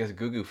 I guess,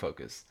 Gugu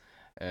focus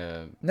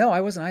uh, No,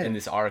 I wasn't in either.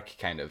 this arc,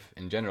 kind of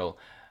in general,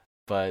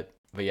 but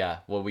yeah,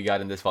 what we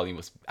got in this volume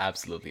was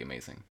absolutely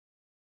amazing.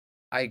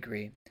 I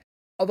agree.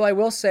 Although I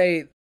will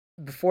say,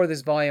 before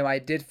this volume, I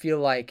did feel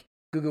like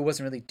Gugu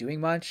wasn't really doing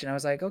much, and I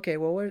was like, okay,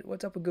 well,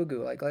 what's up with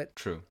Gugu? Like,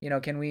 True.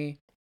 can we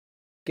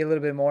get a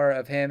little bit more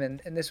of him?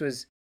 And this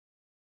was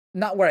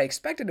not where I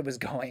expected it was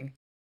going,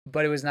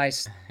 but it was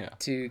nice Yeah,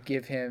 to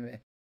give him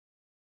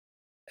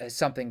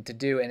something to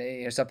do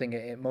and something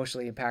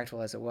emotionally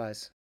impactful as it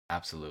was.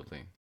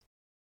 absolutely.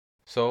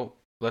 So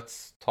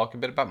let's talk a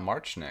bit about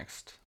March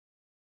next.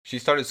 She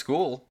started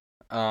school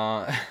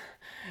Uh,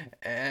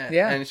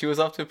 Yeah. and she was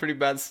off to a pretty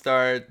bad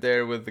start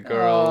there with the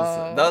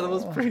girls. That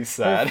was Oh, pretty her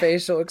sad.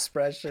 facial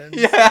expressions.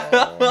 Yeah,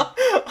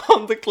 Oh,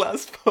 on the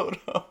class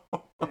photo.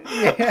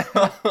 yeah.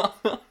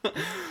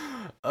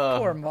 uh,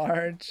 Poor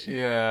Marge.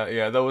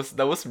 yeah, that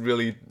was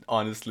really,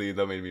 honestly,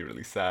 that made me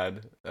really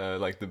sad.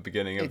 Like the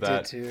beginning of It did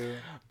that. too.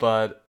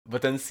 But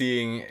then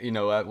seeing,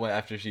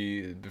 after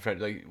she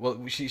befriended, like,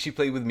 well, she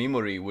played with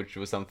Mimori, which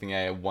was something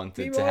I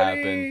wanted to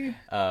happen.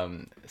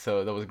 Mimori.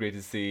 So that was great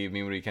to see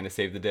Mimori kind of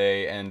save the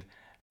day, and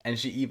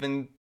she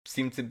even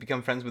seemed to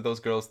become friends with those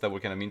girls that were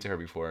kind of mean to her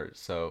before.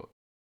 So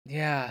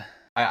Yeah,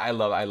 I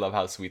love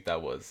how sweet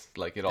that was.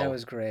 Like it that all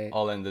was great.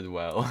 all ended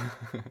well.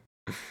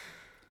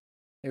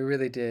 It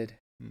really did.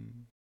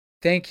 Mm.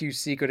 Thank you,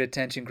 secret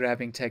attention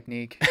grabbing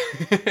technique.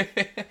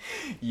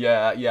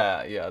 Yeah,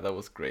 that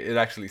was great. It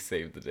actually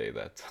saved the day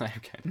that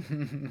time,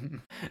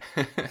 kind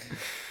of.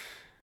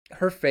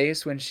 Her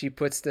face when she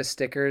puts the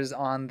stickers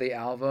on the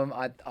album,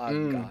 oh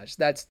Mm, gosh,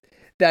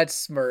 that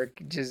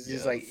smirk,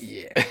 just like,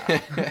 yes.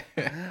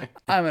 yeah,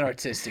 I'm an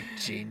artistic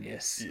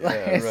genius. Like,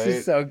 Yeah, it's just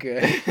right. so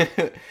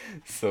good.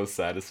 So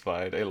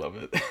satisfied. I love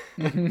it.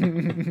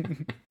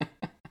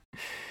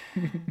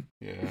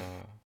 Yeah.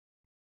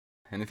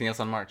 Anything else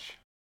on March?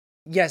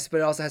 Yes, but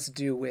it also has to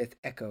do with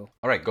Echo.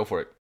 All right, go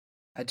for it.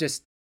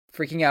 Just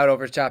freaking out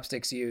over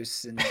chopsticks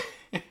use, and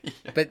Yeah.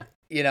 but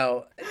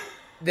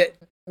that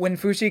when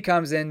Fushi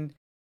comes in,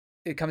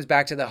 it comes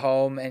back to the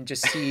home and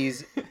just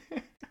sees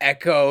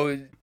Echo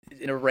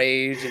in a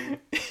rage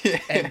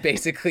and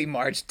basically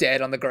Marge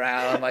dead on the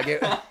ground. Like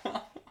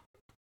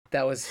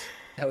that was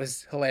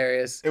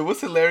hilarious. It was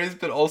hilarious,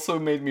 but also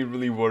made me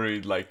really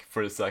worried, like,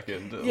 for a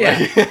second. Yeah,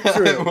 Like,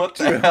 true. what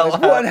the True. hell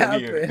Like, what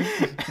happened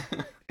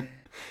happened?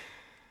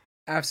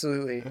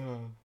 Absolutely.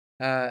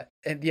 here?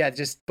 And yeah,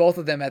 just both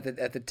of them at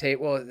the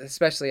table. Well,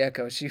 especially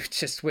Echo. She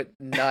just went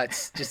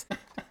nuts. Just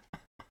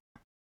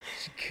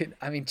she could.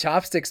 I mean,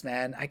 chopsticks,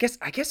 man. I guess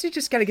you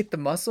just got to get the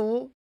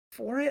muscle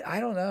for it. I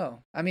don't know.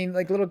 I mean,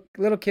 like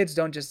little kids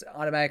don't just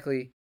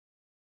automatically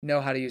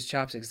know how to use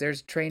chopsticks.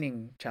 There's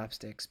training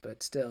chopsticks,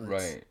 but still,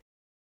 Right.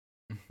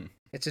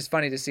 it's just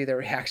funny to see their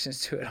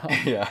reactions to it all.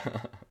 Yeah.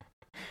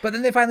 But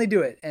then they finally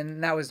do it,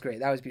 and that was great.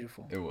 That was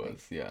beautiful. It Like,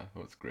 was, yeah, it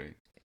was great.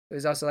 it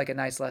was also like a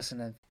nice lesson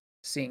of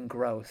seeing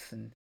growth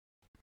and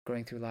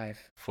growing through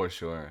life. For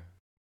sure.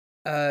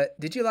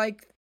 Did you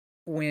like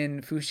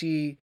when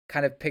Fushi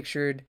kind of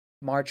pictured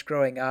March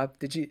growing up?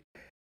 Did you?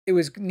 It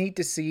was neat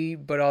to see,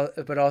 but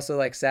also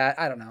like sad.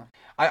 I don't know.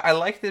 I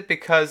liked it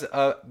because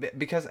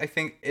I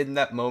think in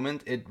that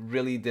moment it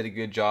really did a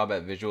good job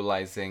at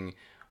visualizing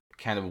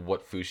kind of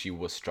what Fushi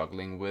was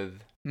struggling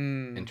with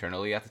Hmm.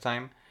 internally at the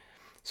time.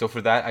 So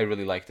for that, I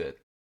really liked it.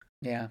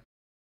 Yeah,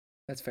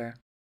 that's fair.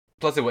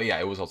 Plus, it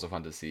was also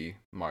fun to see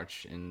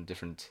March in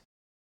different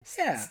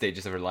Yeah.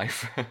 stages of her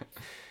life.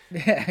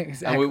 Yeah, And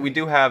exactly. we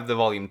do have the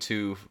volume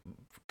 2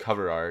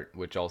 cover art,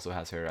 which also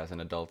has her as an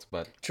adult,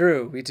 but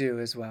True, we do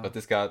as well.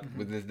 this got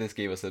Mhm. this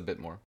gave us a bit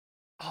more.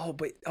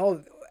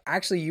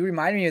 Actually, you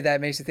reminded me of that.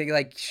 It makes me think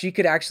like she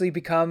could actually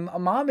become a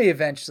mommy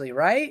eventually,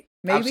 right?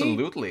 Maybe.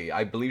 Absolutely,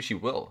 I believe she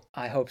will.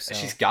 I hope so.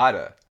 She's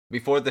gotta.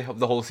 Before the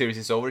whole series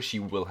is over, she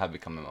will have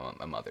become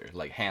a mother,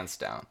 like hands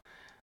down.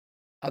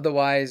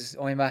 Otherwise,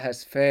 Oima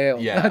has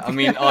failed. Yeah, I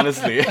mean,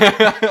 honestly.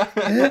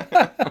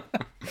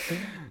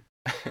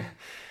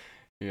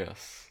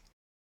 Yes.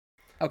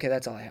 Okay,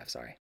 that's all I have.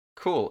 Sorry.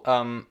 Cool.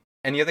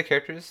 Any other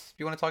characters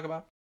you want to talk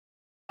about?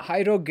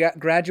 Haido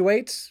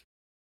graduates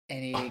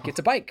and he gets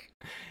a bike.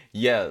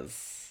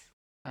 Yes.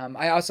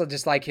 I also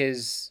just like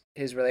his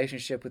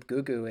relationship with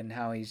Gugu and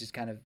how he's just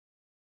kind of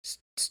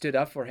stood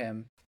up for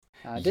him.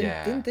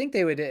 Didn't think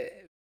they would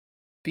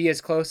be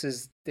as close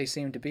as they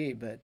seemed to be,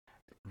 but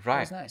it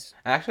Right. was nice.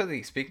 And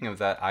actually, speaking of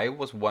that, I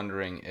was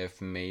wondering if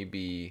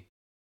maybe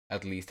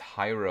at least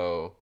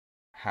Hyro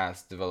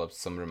has developed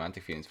some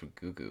romantic feelings for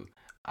Gugu.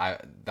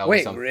 That was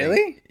Wait, something.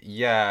 really?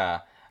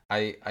 Yeah.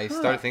 I Huh.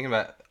 started thinking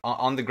about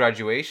on the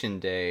graduation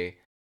day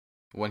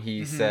when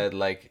he Mhm. said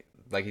like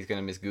he's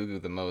gonna miss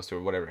Gugu the most or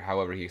whatever,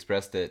 however he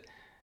expressed it.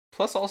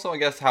 Plus, also I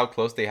guess how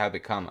close they have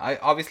become. I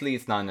obviously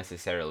it's not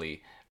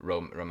necessarily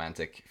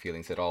romantic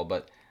feelings at all,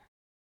 but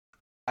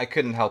I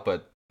couldn't help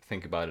but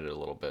think about it a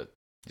little bit.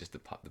 Just the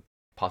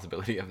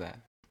possibility of that.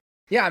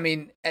 Yeah, I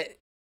mean,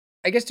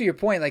 I guess to your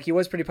point, like he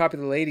was pretty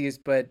popular with ladies,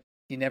 but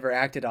he never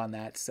acted on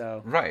that.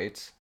 So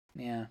Right.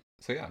 yeah.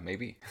 So yeah,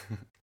 maybe.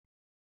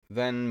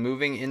 Then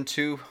moving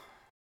into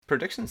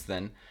predictions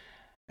then.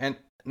 And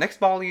next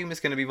volume is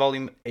going to be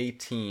volume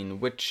 18,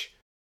 which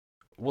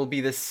will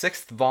be the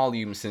 6th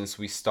volume since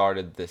we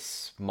started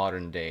this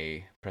modern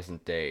day,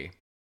 present day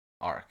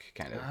arc,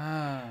 kind of.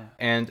 Ah.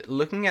 And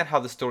looking at how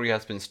the story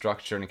has been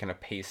structured and kind of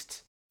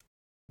paced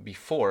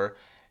before,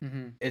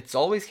 Mm-hmm. it's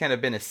always kind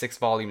of been a 6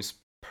 volumes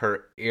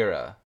per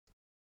era,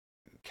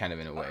 kind of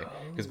in a way.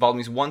 Because Oh.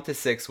 volumes 1 to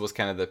 6 was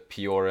kind of the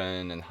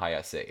Pioran and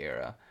Hayase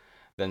era.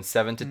 Then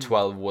 7 to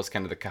 12 was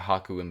kind of the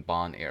Kahaku and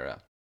Ban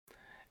era.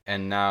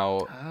 And now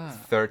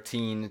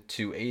 13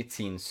 to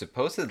 18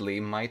 supposedly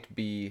might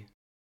be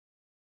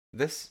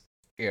this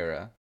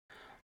era.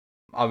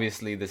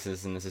 obviously this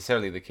isn't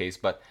necessarily the case,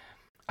 but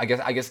I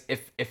guess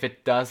if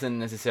it doesn't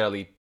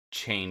necessarily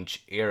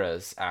change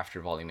eras after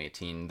Volume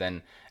 18,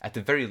 then at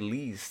the very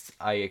least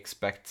I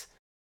expect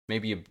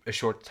maybe a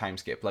short time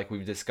skip. Like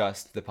we've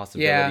discussed the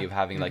possibility Yeah. of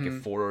having like a Mm-hmm.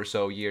 4 or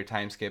so year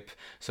time skip,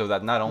 so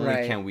that not only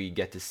Right. can we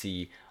get to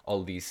see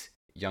all these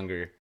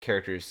younger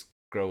characters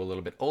grow a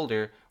little bit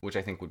older, which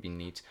I think would be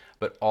neat,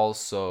 but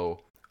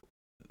also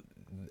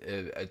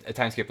a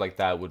time skip like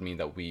that would mean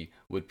that we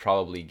would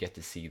probably get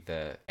to see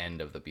the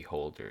end of the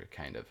Beholder,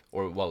 kind of,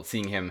 or well,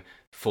 seeing him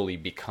fully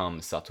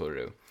become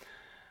Satoru.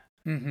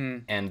 Mm-hmm.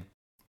 And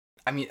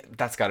I mean,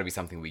 that's got to be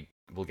something we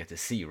will get to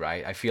see,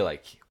 right? I feel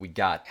like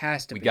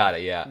Has to we got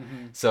be. it, yeah.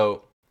 Mm-hmm.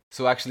 So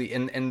actually,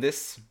 in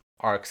this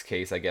arc's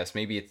case, I guess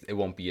maybe it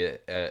won't be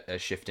a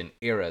shift in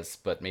eras,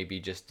 but maybe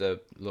just a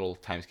little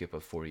time skip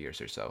of 4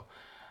 years or so.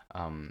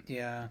 Um,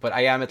 Yeah. but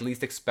I am at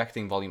least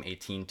expecting Volume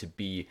 18 to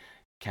be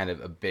kind of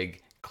a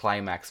big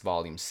climax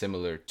volume,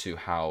 similar to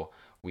how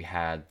we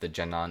had the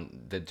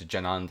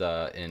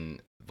Jananda in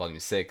Volume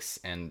 6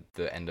 and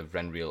the end of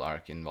Renreal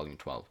arc in Volume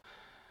 12.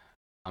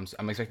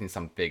 I'm expecting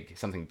something big,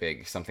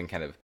 something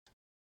kind of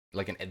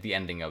like the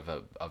ending of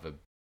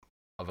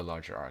a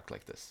larger arc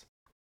like this.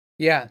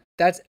 Yeah,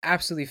 that's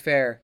absolutely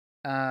fair.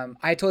 I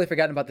had totally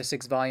forgotten about the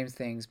 6 volume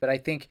things, but I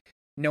think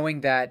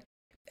knowing that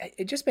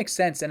it just makes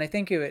sense, and I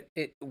think it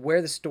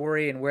where the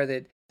story and where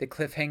the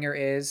cliffhanger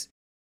is,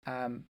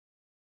 um,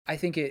 I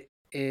think it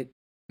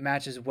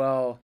matches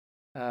well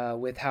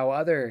with how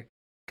other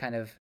kind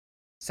of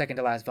second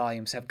to last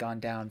volumes have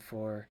gone down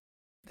for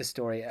the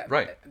story.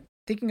 Right.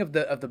 Thinking of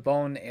the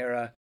Bone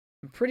era,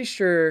 I'm pretty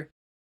sure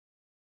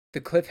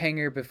the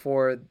cliffhanger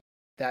before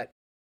that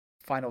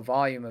final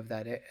volume of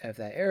that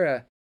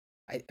era,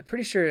 I'm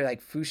pretty sure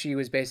like Fushi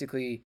was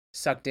basically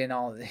sucked in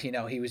all.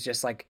 He was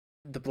just like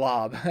the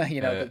blob. Uh,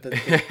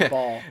 The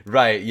ball.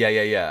 right. Yeah.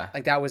 Yeah. Yeah.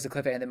 Like that was the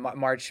cliffhanger, and then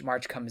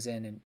March comes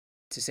in and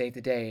to save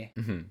the day.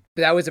 Hmm.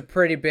 But that was a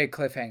pretty big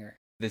cliffhanger.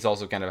 This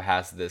also kind of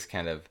has this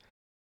kind of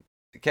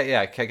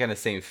yeah, kind of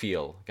same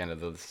feel, kind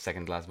of the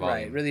second last Right,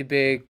 volume. really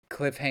big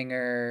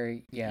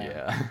cliffhanger.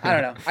 Yeah, I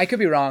don't Yeah. know. I could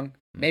be wrong.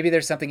 Maybe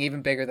there's something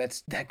even bigger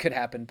that could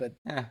happen, but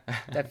Yeah.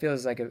 that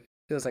feels like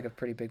a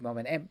pretty big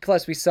moment. And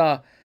plus, we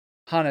saw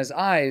Hana's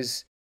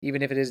eyes,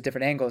 even if it is a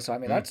different angle. So I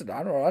mean, Mm. that's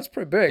I don't know, that's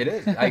pretty It big.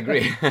 is. I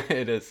agree.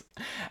 It is.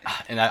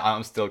 And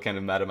I'm still kind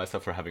of mad at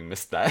myself for having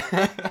missed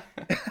that.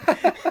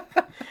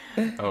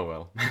 Oh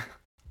well.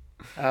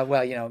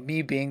 Well,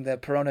 me being the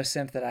Perona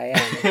simp that I am,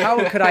 like,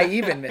 how could I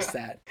even miss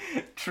that?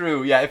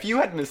 True. Yeah, if you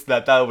had missed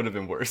that, that would have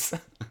been worse.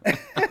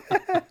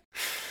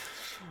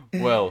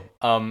 Well,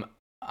 I'm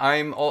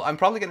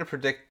probably gonna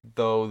predict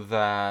though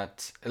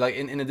that like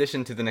in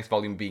addition to the next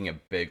volume being a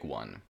big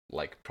one,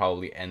 like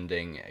probably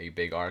ending a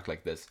big arc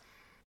like this,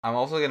 I'm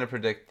also gonna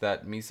predict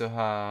that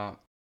Mizuha,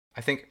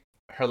 I think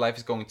her life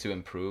is going to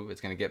improve.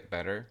 It's gonna get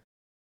better.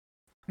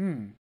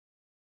 Hmm.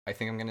 I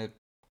think I'm gonna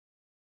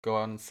go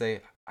out and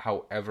say,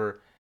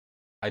 however,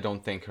 I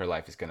don't think her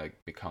life is gonna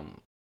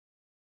become,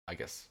 I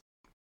guess,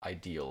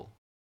 ideal.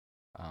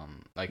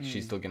 Like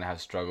she's Hmm. still gonna have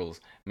struggles.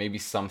 Maybe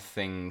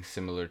something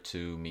similar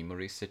to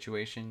Mimori's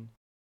situation.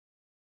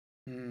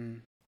 Hmm.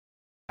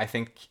 I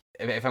think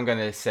if I'm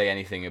gonna say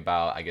anything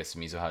about, I guess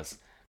Mizuha's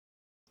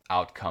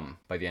outcome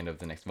by the end of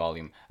the next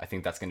volume, I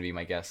think that's gonna be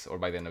my guess, or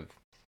by the end of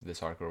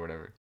this arc or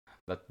whatever.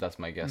 That's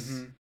my guess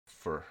Hmm.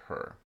 for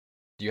her.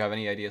 Do you have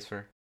any ideas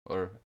for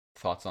or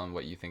thoughts on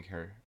what you think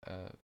her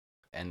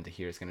end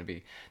here is gonna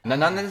be? Not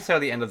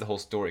necessarily the end of the whole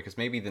story, because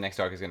maybe the next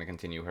arc is gonna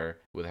continue her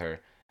with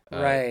her.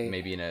 Right.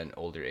 Maybe in an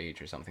older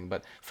age or something,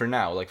 but for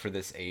now, like for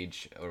this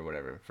age or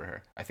whatever, for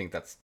her, I think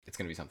it's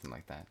gonna be something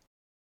like that.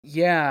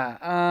 Yeah.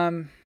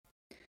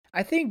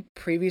 I think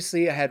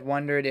previously I had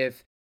wondered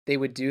if they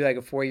would do like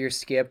a 4 year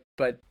skip,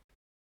 but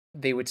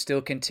they would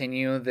still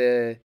continue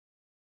the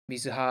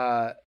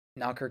Mizuha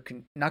knocker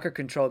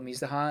controlled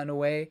Mizuha in a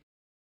way.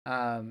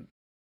 Um,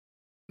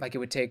 like it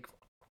would take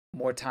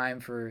more time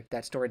for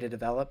that story to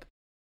develop.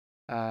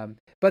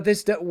 But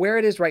this where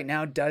it is right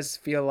now does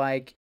feel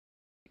like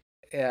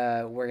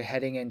we're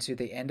heading into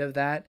the end of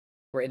that.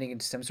 We're ending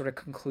into some sort of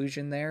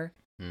conclusion there.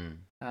 Mm.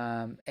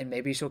 And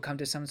maybe she'll come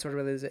to some sort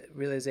of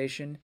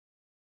realization.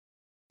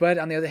 But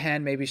on the other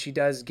hand, maybe she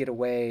does get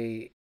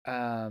away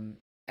and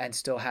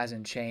still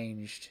hasn't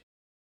changed.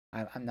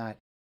 I'm not.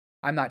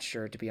 I'm not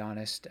sure, to be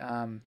honest.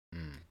 Mm.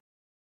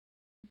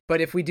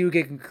 But if we do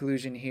get a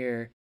conclusion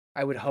here,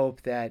 I would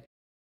hope that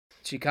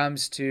she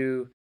comes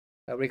to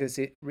a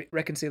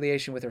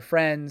reconciliation with her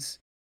friends.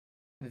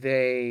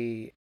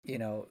 They,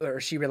 or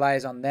she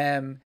relies on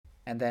them,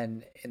 and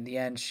then in the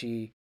end,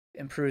 she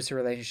improves her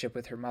relationship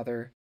with her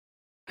mother.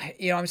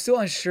 I'm still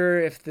unsure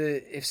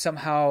if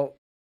somehow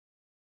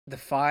the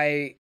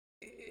Phi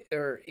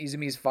or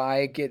Izumi's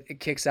Phi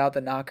kicks out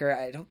the knocker.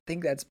 I don't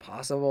think that's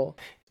possible.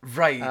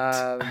 Right.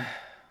 Um,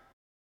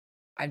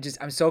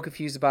 I'm so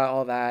confused about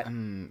all that.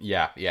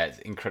 Yeah, yeah, it's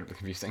incredibly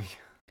confusing.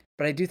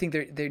 But I do think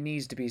there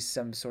needs to be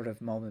some sort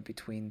of moment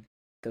between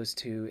those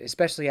two,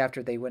 especially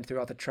after they went through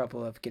all the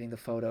trouble of getting the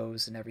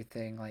photos and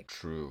everything. Like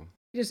True.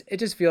 it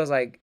just feels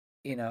like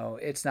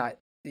it's not,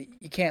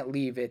 you can't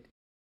leave it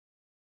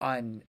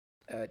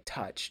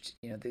untouched.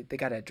 They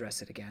got to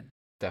address it again.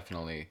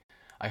 Definitely.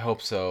 I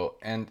hope so.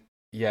 And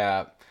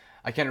yeah,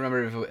 I can't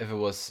remember if it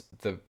was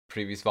the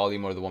previous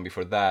volume or the one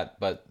before that,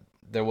 but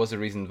there was a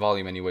recent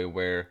volume anyway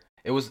where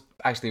it was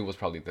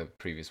probably the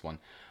previous one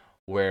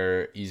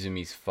where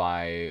Izumi's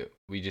Fi,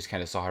 we just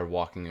kind of saw her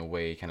walking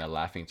away, kind of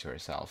laughing to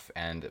herself,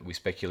 and we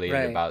speculated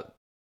Right. about,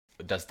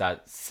 does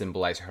that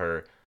symbolize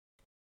her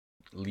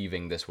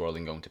leaving this world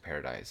and going to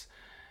paradise?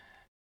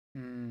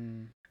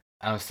 Mm.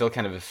 I'm still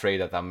kind of afraid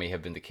that that may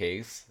have been the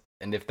case.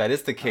 And if that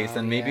is the case, Oh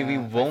then maybe we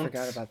yeah, I forgot won't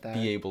about be that.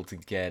 able to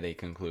get a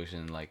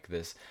conclusion like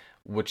this,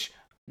 which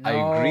I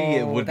agree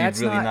it No, would be that's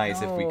really not,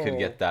 nice if we could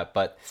get no. that,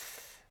 but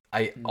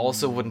I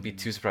also wouldn't be Mm.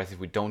 too surprised if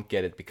we don't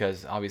get it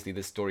because obviously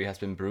this story has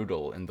been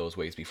brutal in those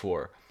ways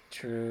before.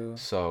 True.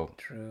 So,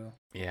 True.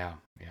 yeah,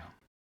 yeah.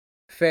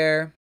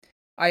 Fair.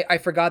 I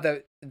forgot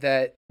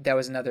that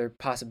was another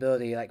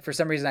possibility. Like for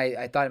some reason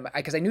I thought,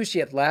 because I knew she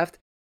had left,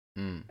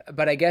 Mm,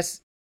 but I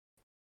guess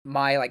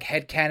my like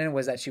head canon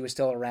was that she was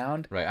still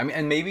around. right. I mean,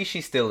 and maybe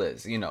she still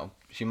is,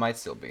 she might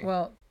still be.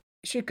 Well,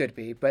 she could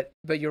be, but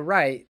you're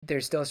right.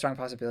 There's still a strong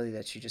possibility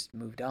that she just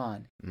moved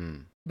on.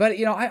 Mm, But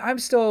I'm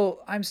still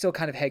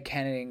kind of head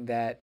canoning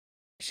that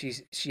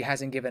she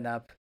hasn't given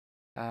up,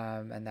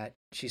 and that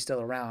she's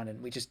still around,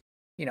 and we just,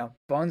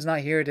 Bone's not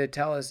here to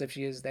tell us if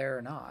she is there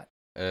or not.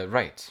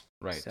 right,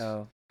 right.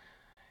 So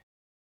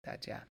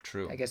that, yeah,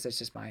 True. I guess that's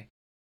just my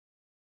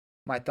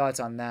thoughts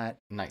on that.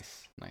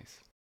 Nice, nice.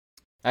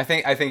 I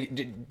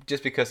think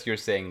just because you're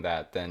saying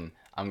that, then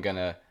I'm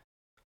gonna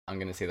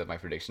say that my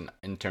prediction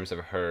in terms of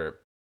her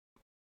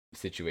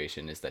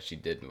situation is that she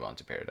did move on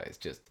to paradise.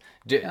 Just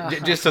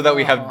so that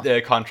we have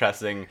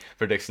contrasting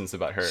predictions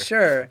about her.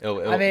 Sure. It'll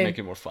I make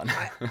mean, it more fun.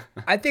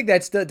 I think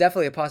that's still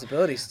definitely a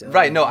possibility still.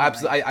 Right? No,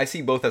 absolutely. I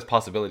see both as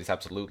possibilities,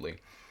 absolutely.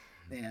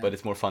 Yeah. But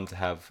it's more fun to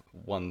have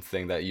one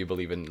thing that you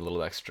believe in a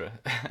little extra,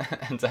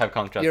 and to have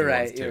contrasting You're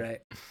ones right. too. You're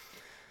right.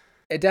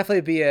 It'd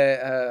definitely be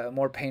a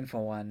more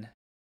painful one.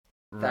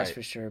 That's Right.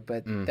 for sure.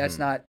 But that's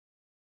Mm-hmm. not,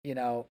 you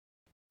know,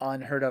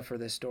 unheard of for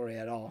this story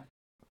at all.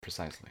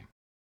 Precisely.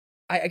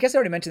 I guess I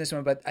already mentioned this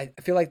one, but I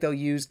feel like they'll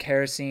use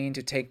kerosene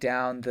to take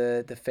down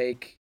the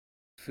fake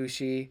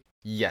Fushi.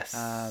 Yes.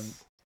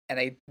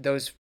 And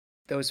those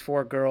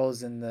four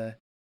girls in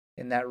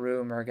that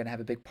room are gonna have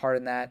a big part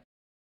in that.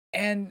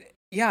 And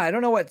yeah, I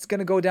don't know what's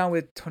gonna go down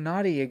with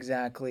Tonari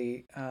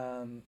exactly.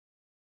 I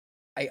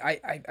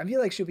feel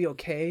like she'll be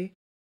okay,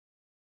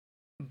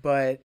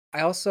 but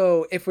I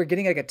also, if we're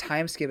getting like a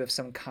time skip of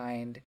some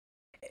kind,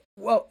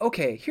 well,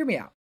 okay, hear me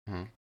out.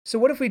 Mhm. So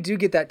what if we do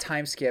get that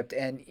time skipped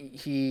and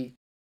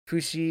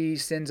Fushi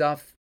sends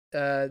off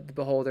the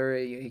beholder,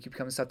 he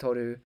becomes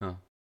Satoru, Huh.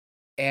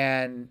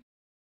 and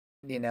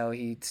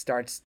he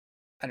starts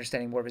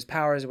understanding more of his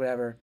powers or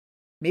whatever.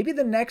 Maybe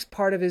the next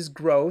part of his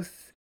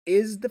growth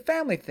is the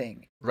family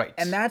thing. Right.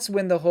 And that's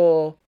when the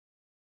whole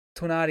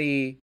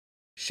Tonari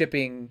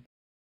shipping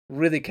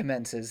really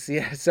commences.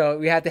 Yeah, so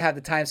we have to have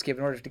the time skip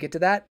in order to get to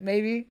that,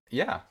 maybe.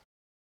 Yeah.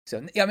 So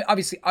I mean,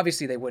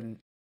 obviously they wouldn't,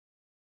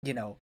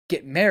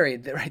 get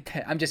married right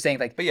then. I'm just saying,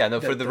 like, But yeah, no,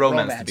 for the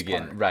romance to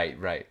begin. part. Right,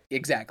 right.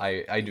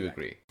 Exactly. I do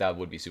agree. That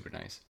would be super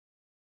nice.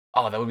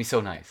 Oh, that would be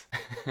so nice.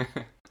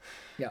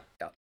 Yeah.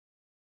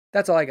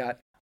 That's all I got.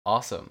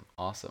 Awesome,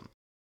 awesome.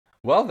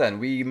 Well then,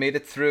 we made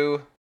it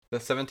through the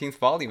 17th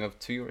volume of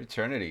To Your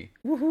Eternity.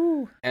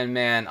 Woohoo! And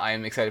man, I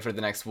am excited for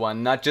the next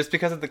one. Not just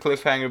because of the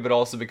cliffhanger, but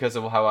also because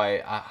of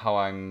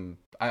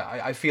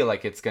I feel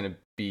like it's gonna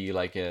be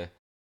like an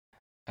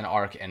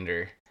arc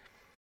ender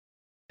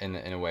in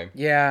a way.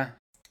 Yeah.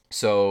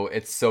 So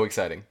it's so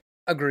exciting.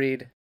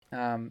 Agreed.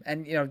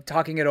 And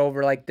talking it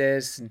over like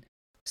this and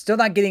still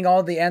not getting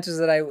all the answers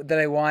that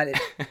I want.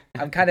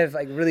 I'm kind of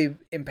like really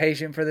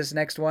impatient for this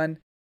next one.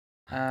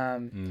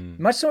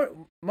 Much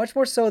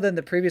more so than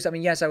the previous. I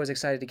mean, yes, I was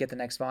excited to get the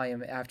next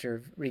volume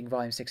after reading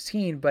volume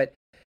 16, but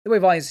the way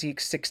volume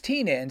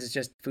 16 ends is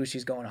just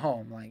Fushi's going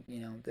home. Like,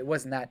 it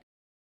wasn't that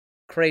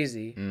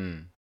crazy.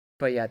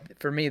 But yeah,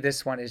 for me,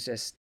 this one is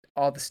just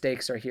all the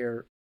stakes are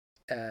here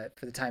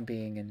for the time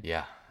being, and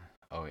yeah.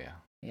 Oh yeah.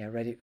 Yeah,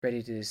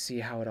 ready to see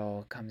how it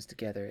all comes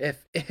together.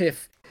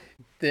 If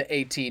the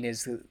 18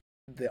 is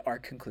the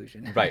arc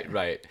conclusion.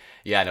 Right.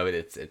 Yeah, no,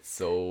 it's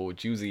so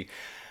juicy.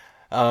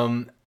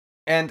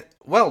 And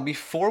well,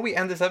 before we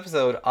end this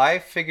episode, I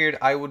figured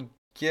I would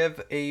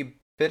give a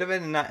bit of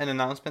an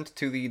announcement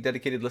to the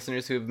dedicated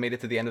listeners who have made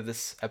it to the end of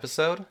this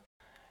episode.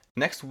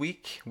 Next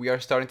week, we are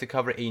starting to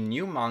cover a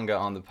new manga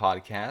on the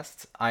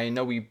podcast. I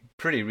know we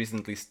pretty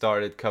recently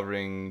started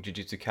covering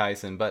Jujutsu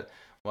Kaisen, but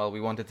well,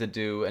 we wanted to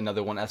do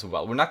another one as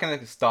well. We're not going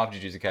to stop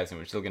Jujutsu Kaisen,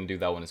 we're still going to do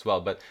that one as well,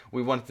 but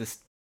we wanted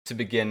to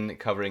begin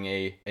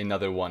covering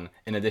another one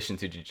in addition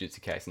to Jujutsu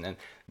Kaisen. And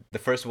the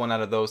first one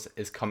out of those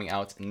is coming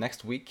out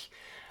next week.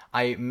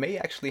 I may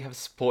actually have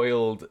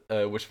spoiled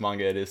which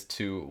manga it is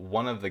to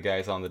one of the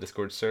guys on the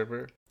Discord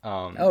server.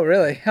 Oh,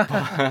 really?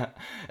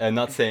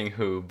 Not saying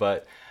who,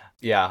 but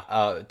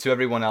Yeah, to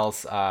everyone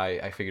else,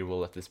 I figured we'll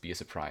let this be a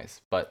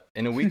surprise. But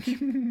in a week,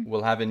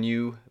 we'll have a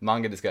new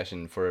manga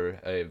discussion for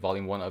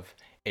volume 1 of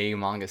a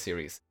manga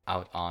series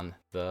out on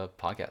the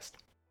podcast.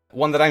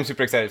 One that I'm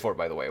super excited for,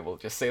 by the way. We'll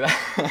just say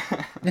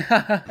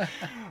that.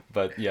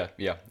 But yeah,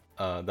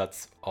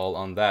 that's all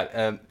on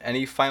that.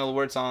 Any final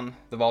words on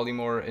the volume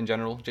or in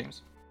general,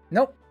 James?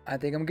 Nope, I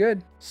think I'm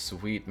good.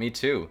 Sweet, me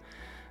too.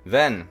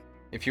 Then,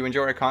 if you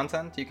enjoy our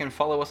content, you can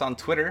follow us on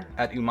Twitter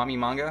at Umami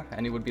Manga,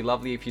 and it would be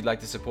lovely if you'd like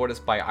to support us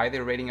by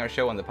either rating our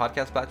show on the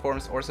podcast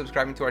platforms or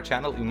subscribing to our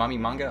channel Umami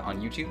Manga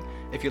on YouTube.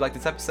 If you like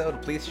this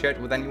episode, please share it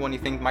with anyone you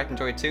think might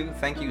enjoy it too.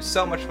 Thank you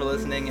so much for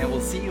listening, and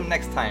we'll see you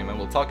next time, and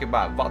we'll talk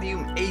about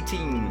Volume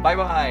 18. Bye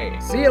bye!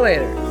 See you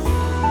later!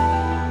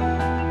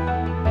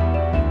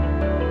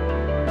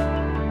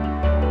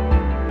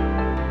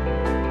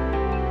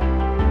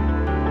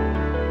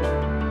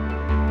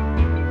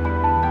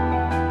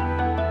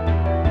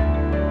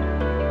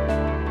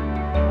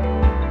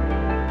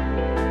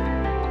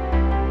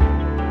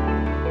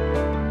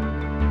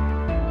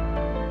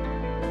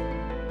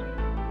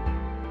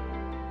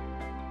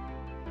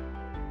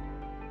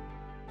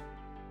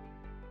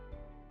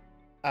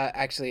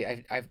 Actually,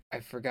 I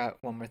forgot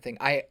one more thing.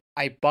 I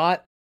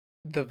bought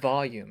the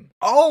volume.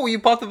 Oh, you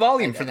bought the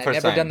volume for the first time.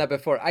 I've never done that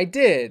before. I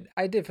did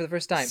for the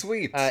first time.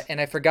 Sweet. And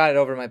I forgot it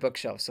over my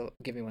bookshelf. So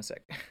give me one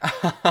sec.